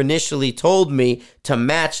computer initially told me to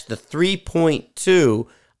match the 3.2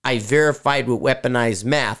 I verified with weaponized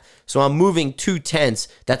math. So I'm moving 2/10,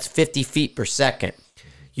 that's 50 feet per second.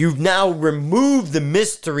 You've now removed the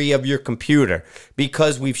mystery of your computer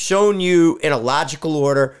because we've shown you in a logical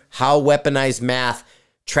order how weaponized math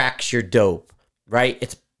tracks your dope, right?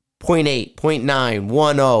 It's 0.8, 0.9, 10,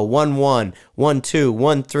 11,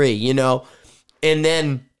 12, 13, and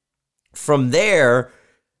then from there,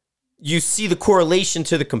 you see the correlation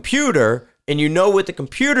to the computer and you know what the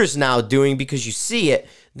computer's now doing because you see it,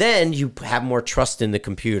 then you have more trust in the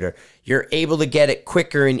computer. You're able to get it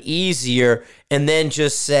quicker and easier and then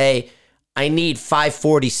just say, I need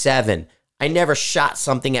 547. I never shot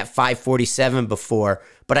something at 547 before,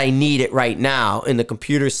 but I need it right now. And the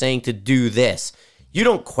computer's saying to do this. You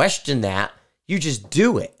don't question that. You just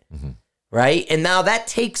do it. Right? And now that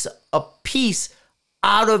takes a piece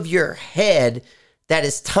out of your head that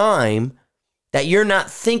is time that you're not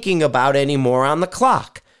thinking about anymore on the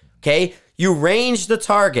clock. Okay? You range the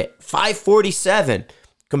target, 547.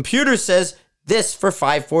 Computer says this for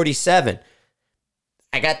 547.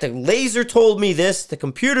 I got the laser told me this. The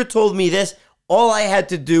computer told me this. All I had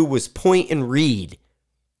to do was point and read.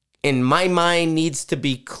 And my mind needs to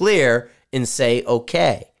be clear and say,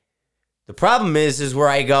 okay. The problem is where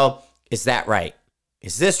I go, is that right?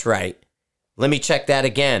 Is this right? Let me check that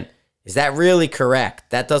again. Is that really correct?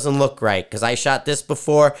 That doesn't look right because I shot this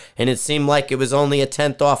before and it seemed like it was only a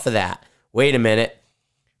tenth off of that. Wait a minute,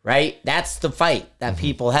 right? That's the fight that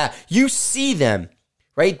people have. You see them,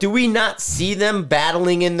 right? Do we not see them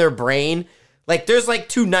battling in their brain? Like there's like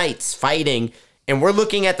two knights fighting and we're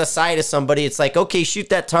looking at the side of somebody. It's like, okay, shoot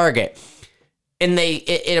that target. And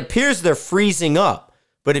it appears they're freezing up.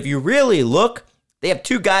 But if you really look, they have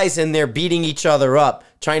two guys in there beating each other up,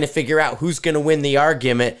 trying to figure out who's going to win the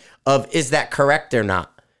argument of is that correct or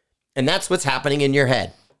not? And that's what's happening in your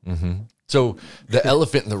head. So the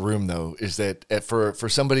elephant in the room, though, is that for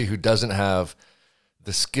somebody who doesn't have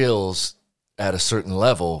the skills at a certain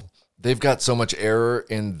level, they've got so much error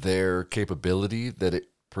in their capability that it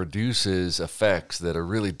produces effects that are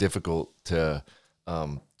really difficult to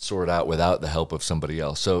sort out without the help of somebody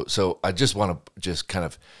else. So I just want to just kind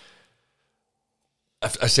of,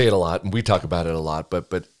 I say it a lot, and we talk about it a lot,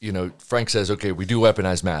 but you know, Frank says, okay, we do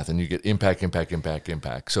weaponized math, and you get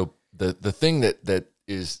impact. So the thing that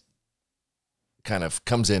is kind of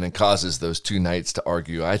comes in and causes those two knights to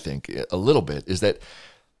argue, I think, a little bit, is that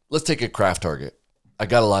let's take a craft target. I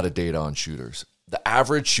got a lot of data on shooters. The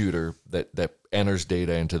average shooter that enters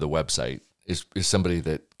data into the website is somebody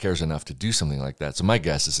that cares enough to do something like that. So my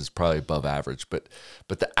guess is it's probably above average, but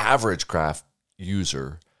the average craft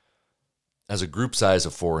user has a group size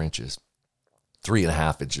of 4 inches,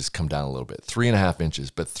 3.5 inches, come down a little bit, 3.5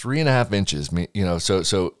 inches, but 3.5 inches, you know,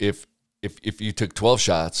 so if you took 12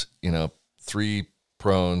 shots, you know, 3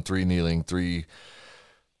 prone, 3 kneeling, 3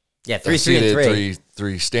 3 seated,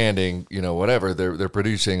 3 standing, you know, whatever, they're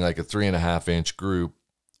producing like a 3.5 inch group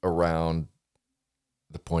around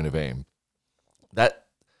the point of aim. That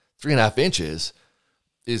 3.5 inches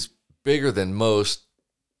is bigger than most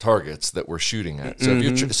targets that we're shooting at. So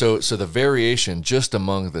if so the variation just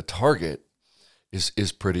among the target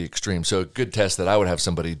is pretty extreme. So a good test that I would have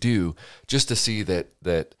somebody do just to see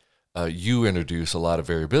that you introduce a lot of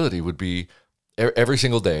variability would be every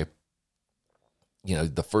single day, you know,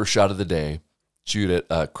 the first shot of the day, shoot at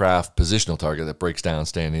a craft positional target that breaks down,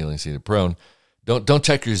 stand, kneeling, seated, prone. Don't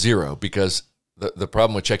check your zero, because the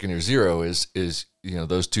problem with checking your zero is you know,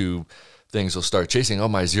 those two things will start chasing. Oh,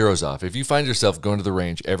 my zero's off. If you find yourself going to the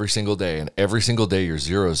range every single day and every single day your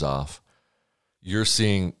zero's off, you're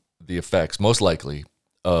seeing the effects, most likely,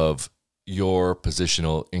 of your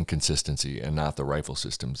positional inconsistency and not the rifle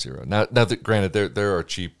system zero. Now that, granted, there are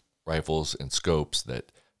cheap rifles and scopes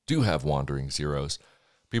that do have wandering zeros.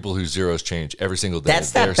 People whose zeros change every single day.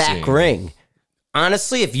 That's that back ring.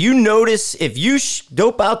 Honestly, if you notice, if you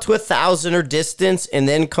dope out to 1,000 or distance and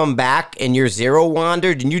then come back and your zero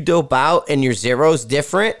wandered and you dope out and your zero's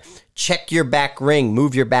different, check your back ring,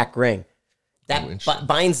 move your back ring. That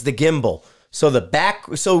binds the gimbal. So the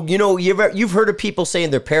back, so you know, you've heard of people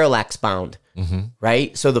saying they're parallax bound,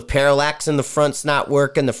 right? So the parallax in the front's not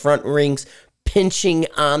working, the front ring's pinching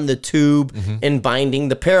on the tube and binding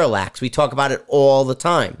the parallax. We talk about it all the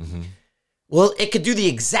time. Well, it could do the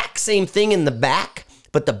exact same thing in the back,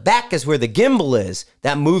 but the back is where the gimbal is.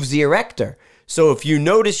 That moves the erector. So if you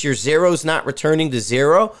notice your zero's not returning to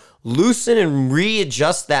zero, loosen and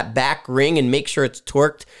readjust that back ring and make sure it's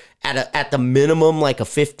torqued at the minimum like a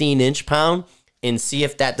 15 inch pound, and see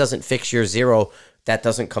if that doesn't fix your zero, that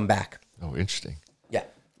doesn't come back. Oh, interesting. Yeah.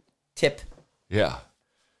 Tip. Yeah.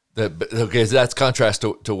 Okay, so that's contrast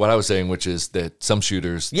to what I was saying, which is that some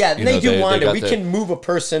shooters... Yeah, they do wander. We can move a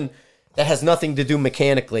person that has nothing to do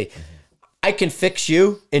mechanically. I can fix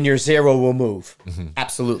you, and your zero will move.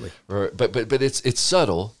 Absolutely. Right. But it's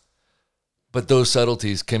subtle, but those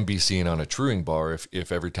subtleties can be seen on a truing bar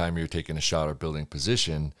if every time you're taking a shot or building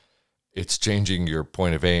position, it's changing your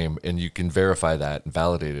point of aim, and you can verify that and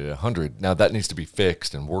validate it at 100. Now, that needs to be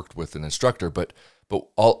fixed and worked with an instructor, but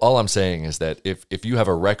all I'm saying is that if you have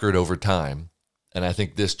a record over time, and I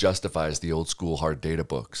think this justifies the old school hard data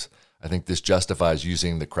books, I think this justifies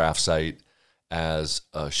using the craft site as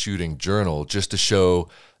a shooting journal just to show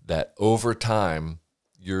that over time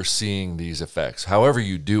you're seeing these effects. However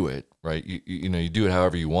you do it, right? You do it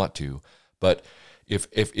however you want to. But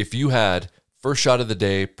if you had first shot of the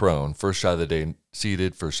day prone, first shot of the day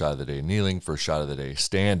seated, first shot of the day kneeling, first shot of the day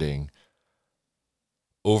standing,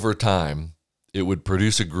 over time, it would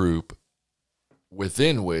produce a group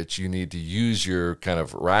within which you need to use your kind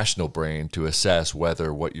of rational brain to assess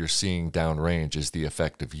whether what you're seeing downrange is the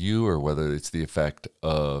effect of you or whether it's the effect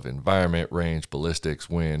of environment, range, ballistics,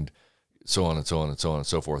 wind, so on and so on and so on and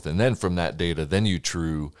so forth. And then from that data, then you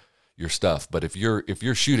true your stuff. But if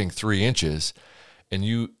you're shooting 3 inches and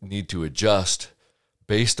you need to adjust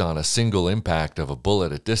based on a single impact of a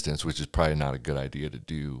bullet at distance, which is probably not a good idea to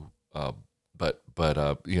do.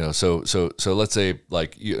 So let's say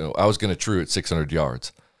I was going to true at 600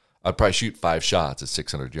 yards. I'd probably shoot 5 shots at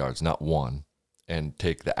 600 yards, not 1, and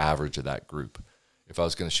take the average of that group. If I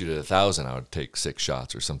was going to shoot at 1,000, I would take 6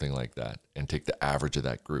 shots or something like that and take the average of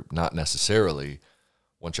that group, not necessarily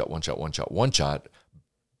one shot,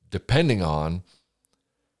 depending on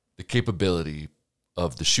the capability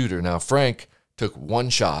of the shooter. Now, Frank took 1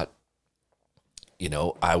 shot.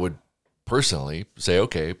 I would personally say,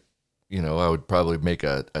 okay, I would probably make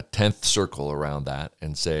a 10th circle around that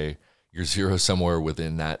and say your zero somewhere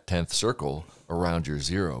within that 10th circle around your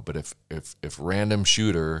zero. But if random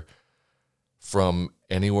shooter from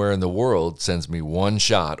anywhere in the world sends me 1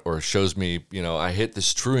 shot or shows me, I hit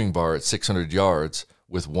this truing bar at 600 yards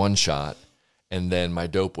with 1 shot and then my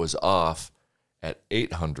dope was off at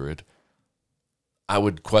 800, I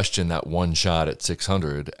would question that 1 shot at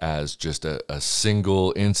 600 as just a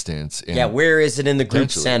single instance. Where is it in the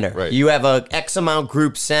group center? Right. You have a X amount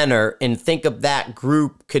group center, and think of that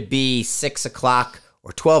group could be 6 o'clock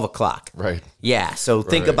or 12 o'clock. Right. Yeah, so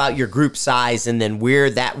think about your group size and then where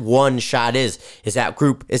that 1 shot is. Is that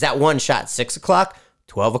 1 shot 6 o'clock,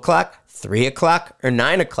 12 o'clock, 3 o'clock, or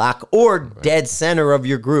 9 o'clock, or dead center of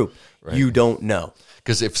your group? Right. You don't know.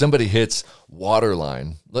 Because if somebody hits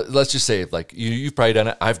waterline, let's just say you've probably done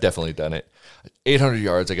it. I've definitely done it. 800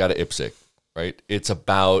 yards, I got an IPSC, right? It's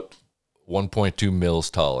about 1.2 mils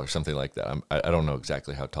tall or something like that. I don't know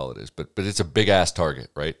exactly how tall it is, but it's a big ass target,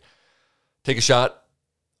 right? Take a shot,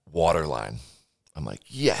 waterline. I'm like,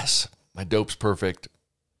 yes, my dope's perfect.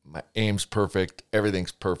 My aim's perfect.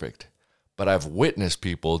 Everything's perfect. But I've witnessed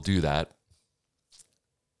people do that.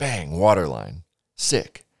 Bang, waterline.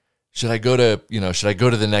 Sick. Should I go to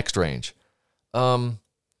the next range?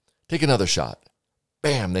 Take another shot.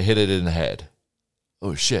 Bam, they hit it in the head.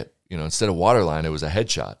 Oh shit. Instead of waterline, it was a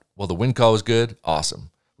headshot. Well, the wind call was good.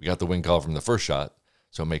 Awesome. We got the wind call from the first shot,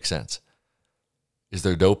 so it makes sense. Is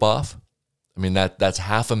their dope off? I mean, that's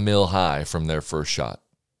 0.5 mil high from their first shot.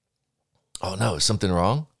 Oh no, is something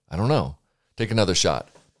wrong? I don't know. Take another shot.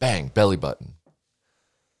 Bang, belly button.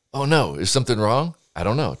 Oh no, is something wrong? I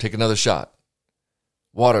don't know. Take another shot.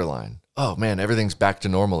 Waterline. Oh man, everything's back to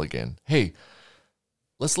normal again. Hey,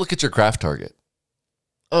 let's look at your craft target.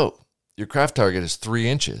 Oh, your craft target is 3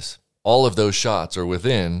 inches. All of those shots are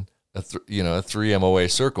within a 3 MOA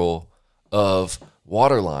circle of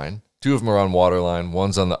waterline. 2 of them are on waterline.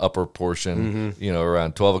 One's on the upper portion,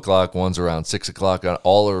 around 12 o'clock. One's around 6 o'clock.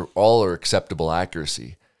 All are acceptable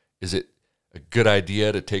accuracy. Is it a good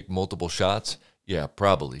idea to take multiple shots? Yeah,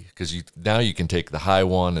 probably, because now you can take the high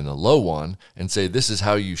one and the low one and say, this is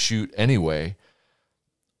how you shoot anyway.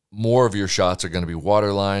 More of your shots are going to be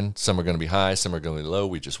waterline. Some are going to be high. Some are going to be low.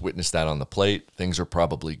 We just witnessed that on the plate. Things are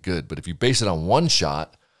probably good. But if you base it on 1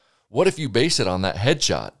 shot, what if you base it on that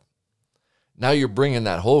headshot? Now you're bringing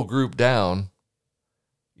that whole group down,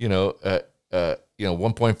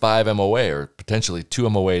 1.5 MOA or potentially 2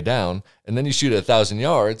 MOA down, and then you shoot at 1,000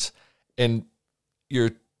 yards, and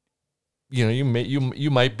you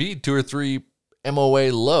might be 2 or 3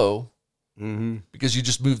 MOA low because you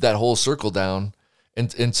just moved that whole circle down,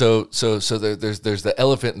 and so there's the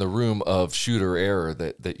elephant in the room of shooter error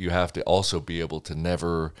that you have to also be able to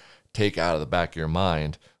never take out of the back of your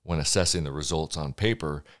mind when assessing the results on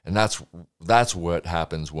paper. And that's what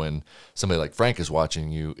happens when somebody like Frank is watching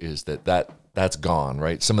you, is that's gone,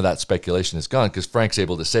 right? Some of that speculation is gone because Frank's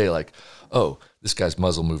able to say like, oh, this guy's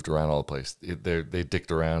muzzle moved around all the place. They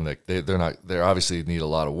dicked around. Like they obviously need a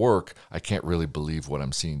lot of work. I can't really believe what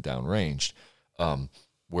I'm seeing downranged.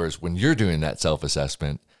 Whereas when you're doing that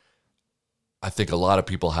self-assessment, I think a lot of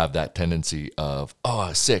people have that tendency of,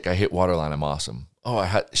 oh, sick, I hit waterline, I'm awesome. Oh, I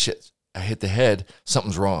hit the head,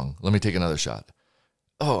 something's wrong. Let me take another shot.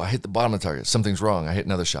 Oh, I hit the bottom of the target, something's wrong. I hit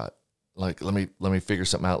another shot. Like, let me figure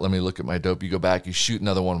something out. Let me look at my dope. You go back, you shoot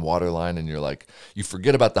another one waterline, and you're like, you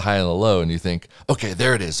forget about the high and the low, and you think, okay,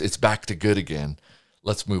 there it is. It's back to good again.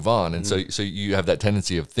 let's move on. And so you have that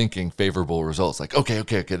tendency of thinking favorable results. Like,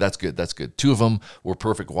 okay, that's good. 2 of them were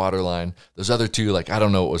perfect waterline. Those other 2, like, I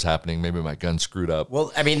don't know what was happening. Maybe my gun screwed up.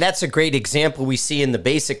 Well, I mean, that's a great example we see in the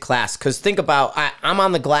basic class. Because think about, I'm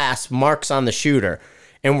on the glass, Mark's on the shooter,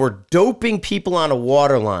 and we're doping people on a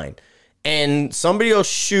waterline. And somebody will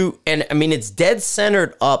shoot, and I mean, it's dead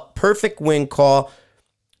centered up, perfect wind call.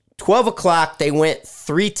 12 o'clock, they went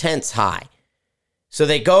 3/10 high. So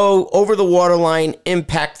they go over the waterline,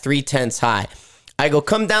 impact 3/10 high. I go,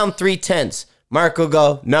 come down 3/10. Mark will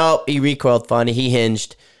go, no, he recoiled funny, he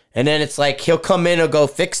hinged. And then it's like, he'll come in and go,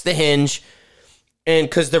 fix the hinge. And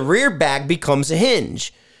because the rear bag becomes a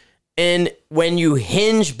hinge. And when you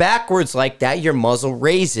hinge backwards like that, your muzzle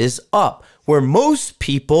raises up. Where most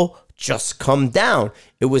people just come down.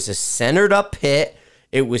 It was a centered up hit.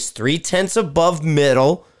 It was 3/10 above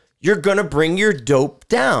middle. You're going to bring your dope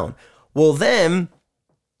down. Well, then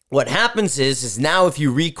what happens is now if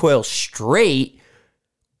you recoil straight,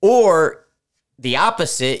 or the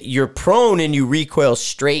opposite, you're prone and you recoil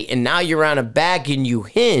straight, and now you're on a bag and you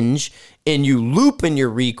hinge and you loop in your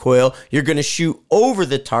recoil, you're going to shoot over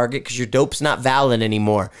the target because your dope's not valid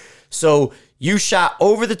anymore. So you shot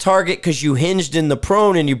over the target because you hinged in the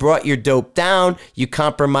prone and you brought your dope down, you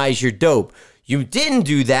compromise your dope. You didn't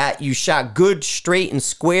do that. You shot good, straight, and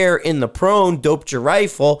square in the prone, doped your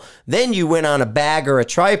rifle. Then you went on a bag or a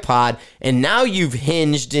tripod, and now you've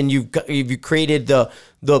hinged and you've created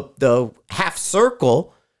the half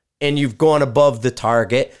circle, and you've gone above the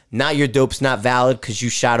target. Now your dope's not valid because you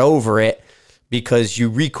shot over it because you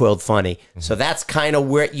recoiled funny. So that's kind of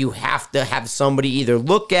where you have to have somebody either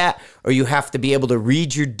look at, or you have to be able to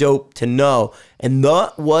read your dope to know. And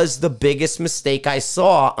that was the biggest mistake I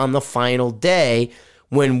saw on the final day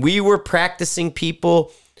when we were practicing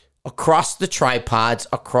people across the tripods,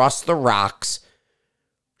 across the rocks.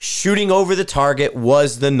 Shooting over the target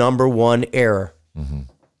was the number one error. Mm-hmm.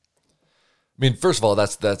 I mean, first of all,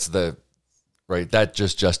 that's the right. That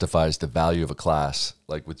just justifies the value of a class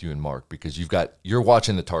like with you and Mark, because you're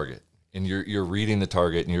watching the target and you're reading the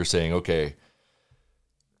target and you're saying, okay,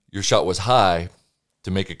 your shot was high.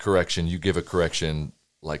 To make a correction, you give a correction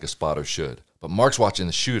like a spotter should. But Mark's watching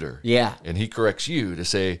the shooter. Yeah. And he corrects you to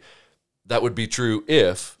say, that would be true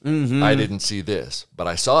if I didn't see this, but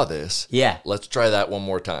I saw this. Yeah. Let's try that one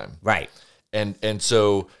more time. Right. And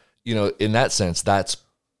so, in that sense, that's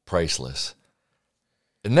priceless.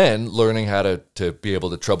 And then learning how to be able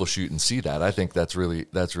to troubleshoot and see that, I think that's really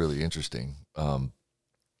interesting.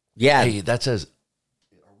 Yeah. Hey, that says...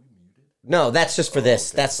 No, that's just for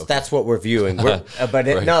this. Okay. That's what we're viewing. But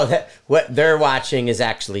Right. No, what they're watching is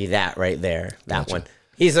actually that right there. That Gotcha. one.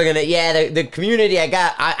 He's looking at the community. I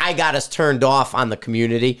got us turned off on the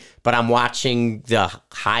community, but I'm watching the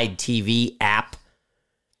Hide TV app,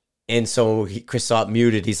 and so Chris saw it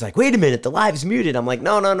muted. He's like, "Wait a minute, the live's muted." I'm like,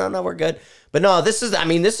 "No, we're good." But no, this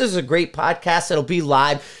is a great podcast. It'll be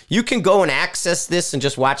live. You can go and access this and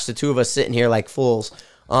just watch the two of us sitting here like fools.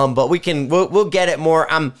 But we'll get it more.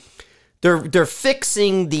 They're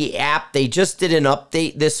fixing the app. They just did an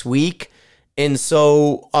update this week. And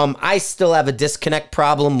so I still have a disconnect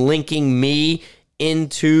problem linking me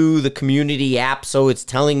into the community app. So it's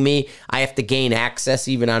telling me I have to gain access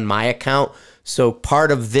even on my account. So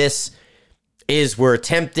part of this is we're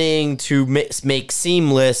attempting to make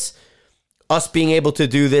seamless us being able to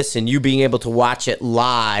do this and you being able to watch it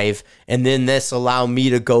live. And then this allow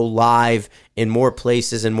me to go live in more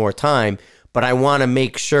places and more time. But I want to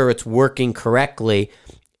make sure it's working correctly.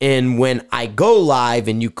 And when I go live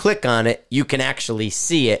and you click on it, you can actually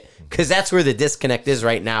see it, because that's where the disconnect is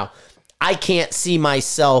right now. I can't see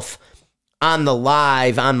myself on the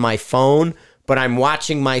live on my phone, but I'm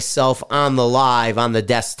watching myself on the live on the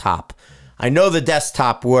desktop. I know the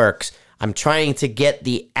desktop works. I'm trying to get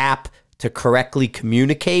the app to correctly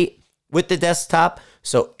communicate with the desktop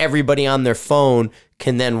so everybody on their phone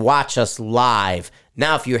can then watch us live.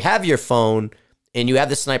 Now, if you have your phone and you have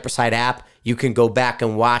the Sniper Side app, you can go back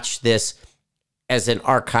and watch this as an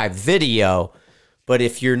archived video. But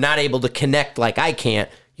if you're not able to connect like I can't,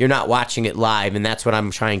 you're not watching it live, and that's what I'm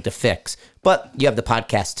trying to fix. But you have the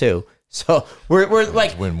podcast too. So we're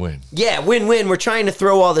like... Win-win. Yeah, win-win. We're trying to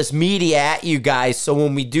throw all this media at you guys, so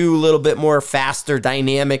when we do a little bit more faster,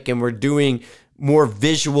 dynamic, and we're doing more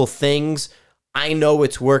visual things, I know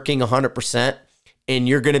it's working 100%, and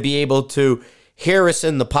you're going to be able to hear us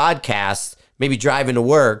in the podcast, maybe driving to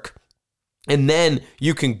work, and then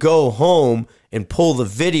you can go home and pull the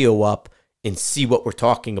video up and see what we're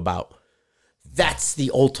talking about. That's the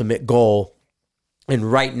ultimate goal.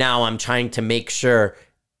 And right now I'm trying to make sure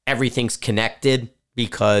everything's connected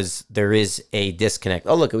because there is a disconnect.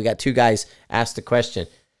 Oh, look, we got two guys asked the question.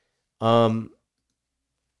 The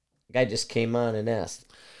guy just came on and asked.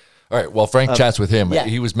 All right. Well, Frank chats with him. Yeah.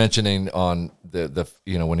 He was mentioning on the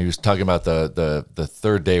when he was talking about the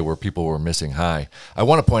third day where people were missing high. I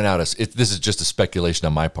want to point out this is just a speculation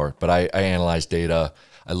on my part, but I analyze data.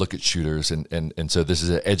 I look at shooters, and so this is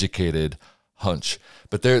an educated hunch.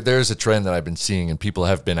 But there's a trend that I've been seeing, and people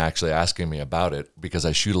have been actually asking me about it because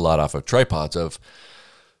I shoot a lot off of tripods of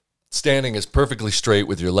standing is perfectly straight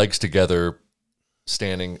with your legs together,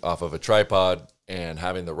 standing off of a tripod and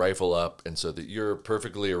having the rifle up, and so that you're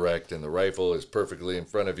perfectly erect and the rifle is perfectly in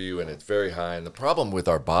front of you and it's very high. And the problem with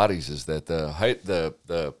our bodies is that the height, the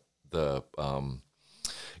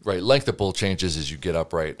length of pull changes as you get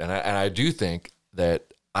upright. And I do think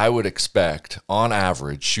that I would expect, on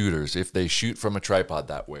average, shooters, if they shoot from a tripod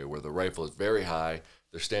that way, where the rifle is very high,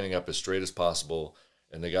 they're standing up as straight as possible,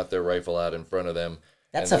 and they got their rifle out in front of them.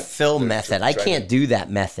 That's a fill method. I can't do that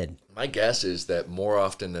method. My guess is that more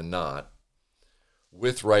often than not,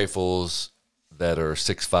 with rifles that are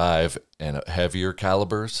 6.5 and heavier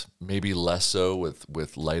calibers, maybe less so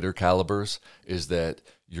with lighter calibers, is that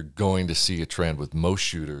you're going to see a trend with most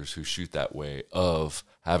shooters who shoot that way of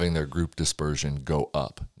having their group dispersion go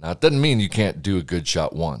up. Now, it doesn't mean you can't do a good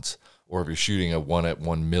shot once, or if you're shooting a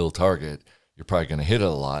 1 mil target, you're probably going to hit it a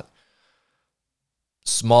lot.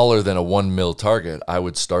 Smaller than a 1 mil target, I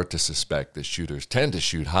would start to suspect that shooters tend to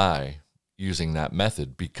shoot high using that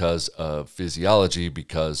method because of physiology,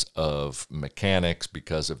 because of mechanics,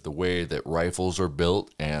 because of the way that rifles are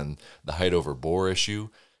built and the height over bore issue,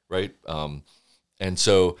 right? And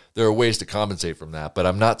so there are ways to compensate from that, but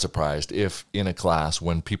I'm not surprised if in a class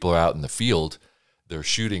when people are out in the field, they're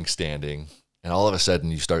shooting standing, and all of a sudden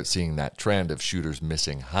you start seeing that trend of shooters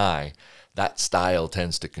missing high. That style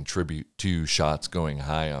tends to contribute to shots going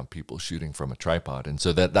high on people shooting from a tripod. And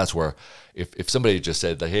so that's where if somebody just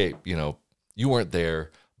said, like, hey, you weren't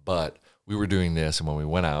there, but we were doing this, and when we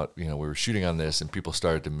went out, we were shooting on this, and people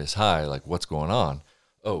started to miss high, like, what's going on?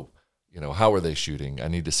 Oh, how are they shooting? I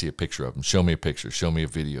need to see a picture of them. Show me a picture. Show me a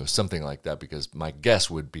video, something like that, because my guess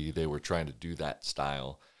would be they were trying to do that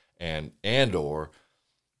style and or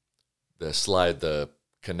the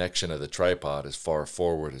connection of the tripod as far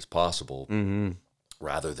forward as possible,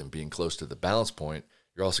 rather than being close to the balance point.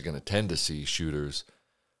 You're also going to tend to see shooters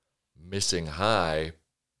missing high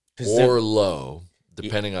or low,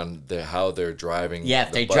 depending on how they're driving. Yeah,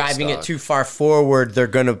 if they're driving it too far forward, they're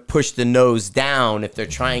going to push the nose down if they're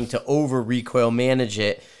trying to over recoil manage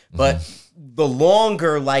it. But the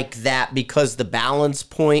longer like that, because the balance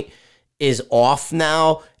point is off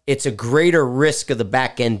now, it's a greater risk of the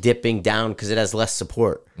back end dipping down because it has less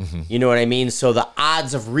support. You know what I mean? So the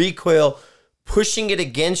odds of recoil, pushing it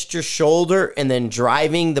against your shoulder and then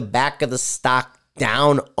driving the back of the stock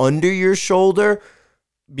down under your shoulder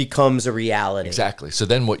becomes a reality. Exactly. So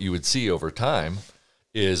then what you would see over time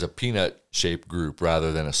is a peanut-shaped group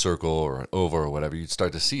rather than a circle or an oval or whatever. You'd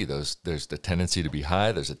start to see those. There's the tendency to be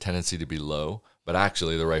high. There's a tendency to be low. But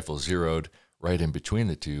actually the rifle's zeroed right in between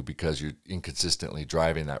the two because you're inconsistently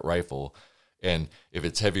driving that rifle. And if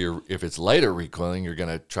it's heavier, if it's lighter recoiling, you're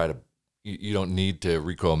going to try to, you don't need to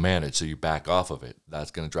recoil manage, so you back off of it.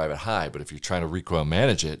 That's going to drive it high. But if you're trying to recoil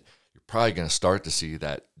manage it, you're probably going to start to see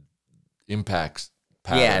that impacts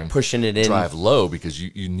pattern, pushing it in, drive low, because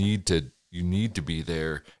you need to be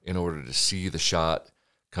there in order to see the shot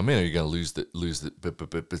come in, or you're going to lose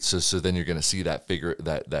the but so then you're going to see that figure,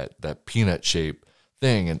 that peanut shape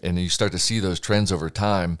thing, and you start to see those trends over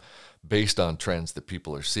time based on trends that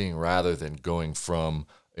people are seeing, rather than going from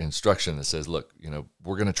instruction that says, look,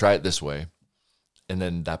 we're going to try it this way, and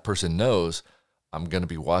then that person knows, I'm going to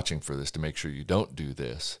be watching for this to make sure you don't do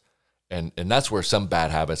this. And that's where some bad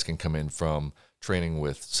habits can come in from training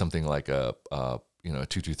with something like a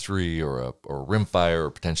 223 or a rimfire, or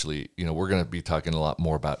potentially, we're going to be talking a lot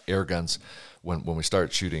more about air guns when we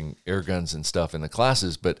start shooting air guns and stuff in the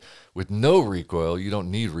classes. But with no recoil, you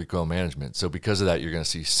don't need recoil management. So because of that, you're going to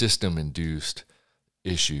see system-induced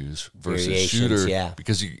issues versus shooter,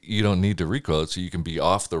 because you don't need to recoil it, so you can be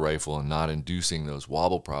off the rifle and not inducing those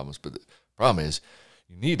wobble problems. But the problem is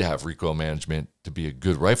you need to have recoil management to be a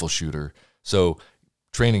good rifle shooter. So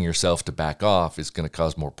training yourself to back off is going to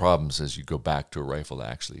cause more problems as you go back to a rifle that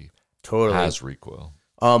actually has recoil.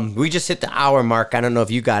 We just hit the hour mark. I don't know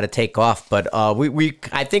if you got to take off, but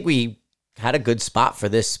I think we had a good spot for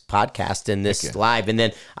this podcast and this live. And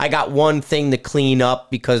then I got one thing to clean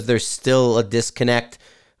up because there's still a disconnect,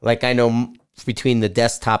 like I know, between the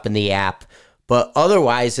desktop and the app. But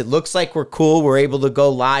otherwise, it looks like we're cool. We're able to go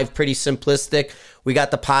live, pretty simplistic. We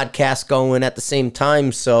got the podcast going at the same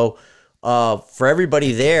time, so For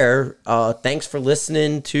everybody there, thanks for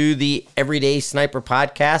listening to the Everyday Sniper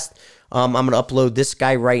podcast. I'm going to upload this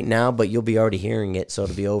guy right now, but you'll be already hearing it, so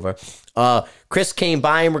it'll be over. Chris came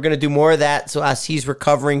by, and we're going to do more of that. So as he's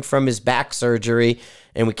recovering from his back surgery,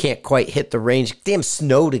 and we can't quite hit the range. Damn,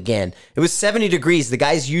 snowed again. It was 70 degrees. The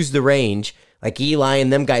guys used the range. Like Eli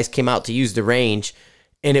and them guys came out to use the range,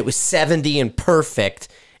 and it was 70 and perfect.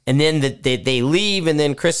 And then they leave, and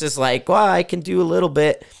then Chris is like, well, I can do a little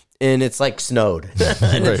bit. And it's like snowed.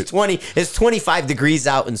 And Right. it's 25 degrees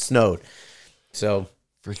out and snowed. So...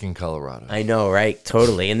 Freaking Colorado. I know, right?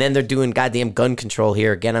 Totally. And then they're doing goddamn gun control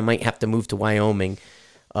here. Again, I might have to move to Wyoming.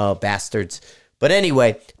 Bastards. But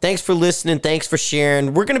anyway, thanks for listening. Thanks for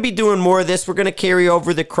sharing. We're going to be doing more of this. We're going to carry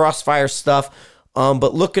over the Crossfire stuff.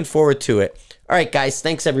 But looking forward to it. All right, guys.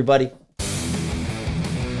 Thanks, everybody.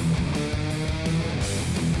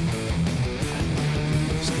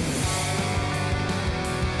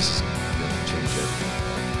 This is gonna change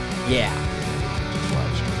everything. Yeah.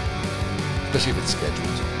 Especially if it's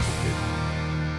scheduled.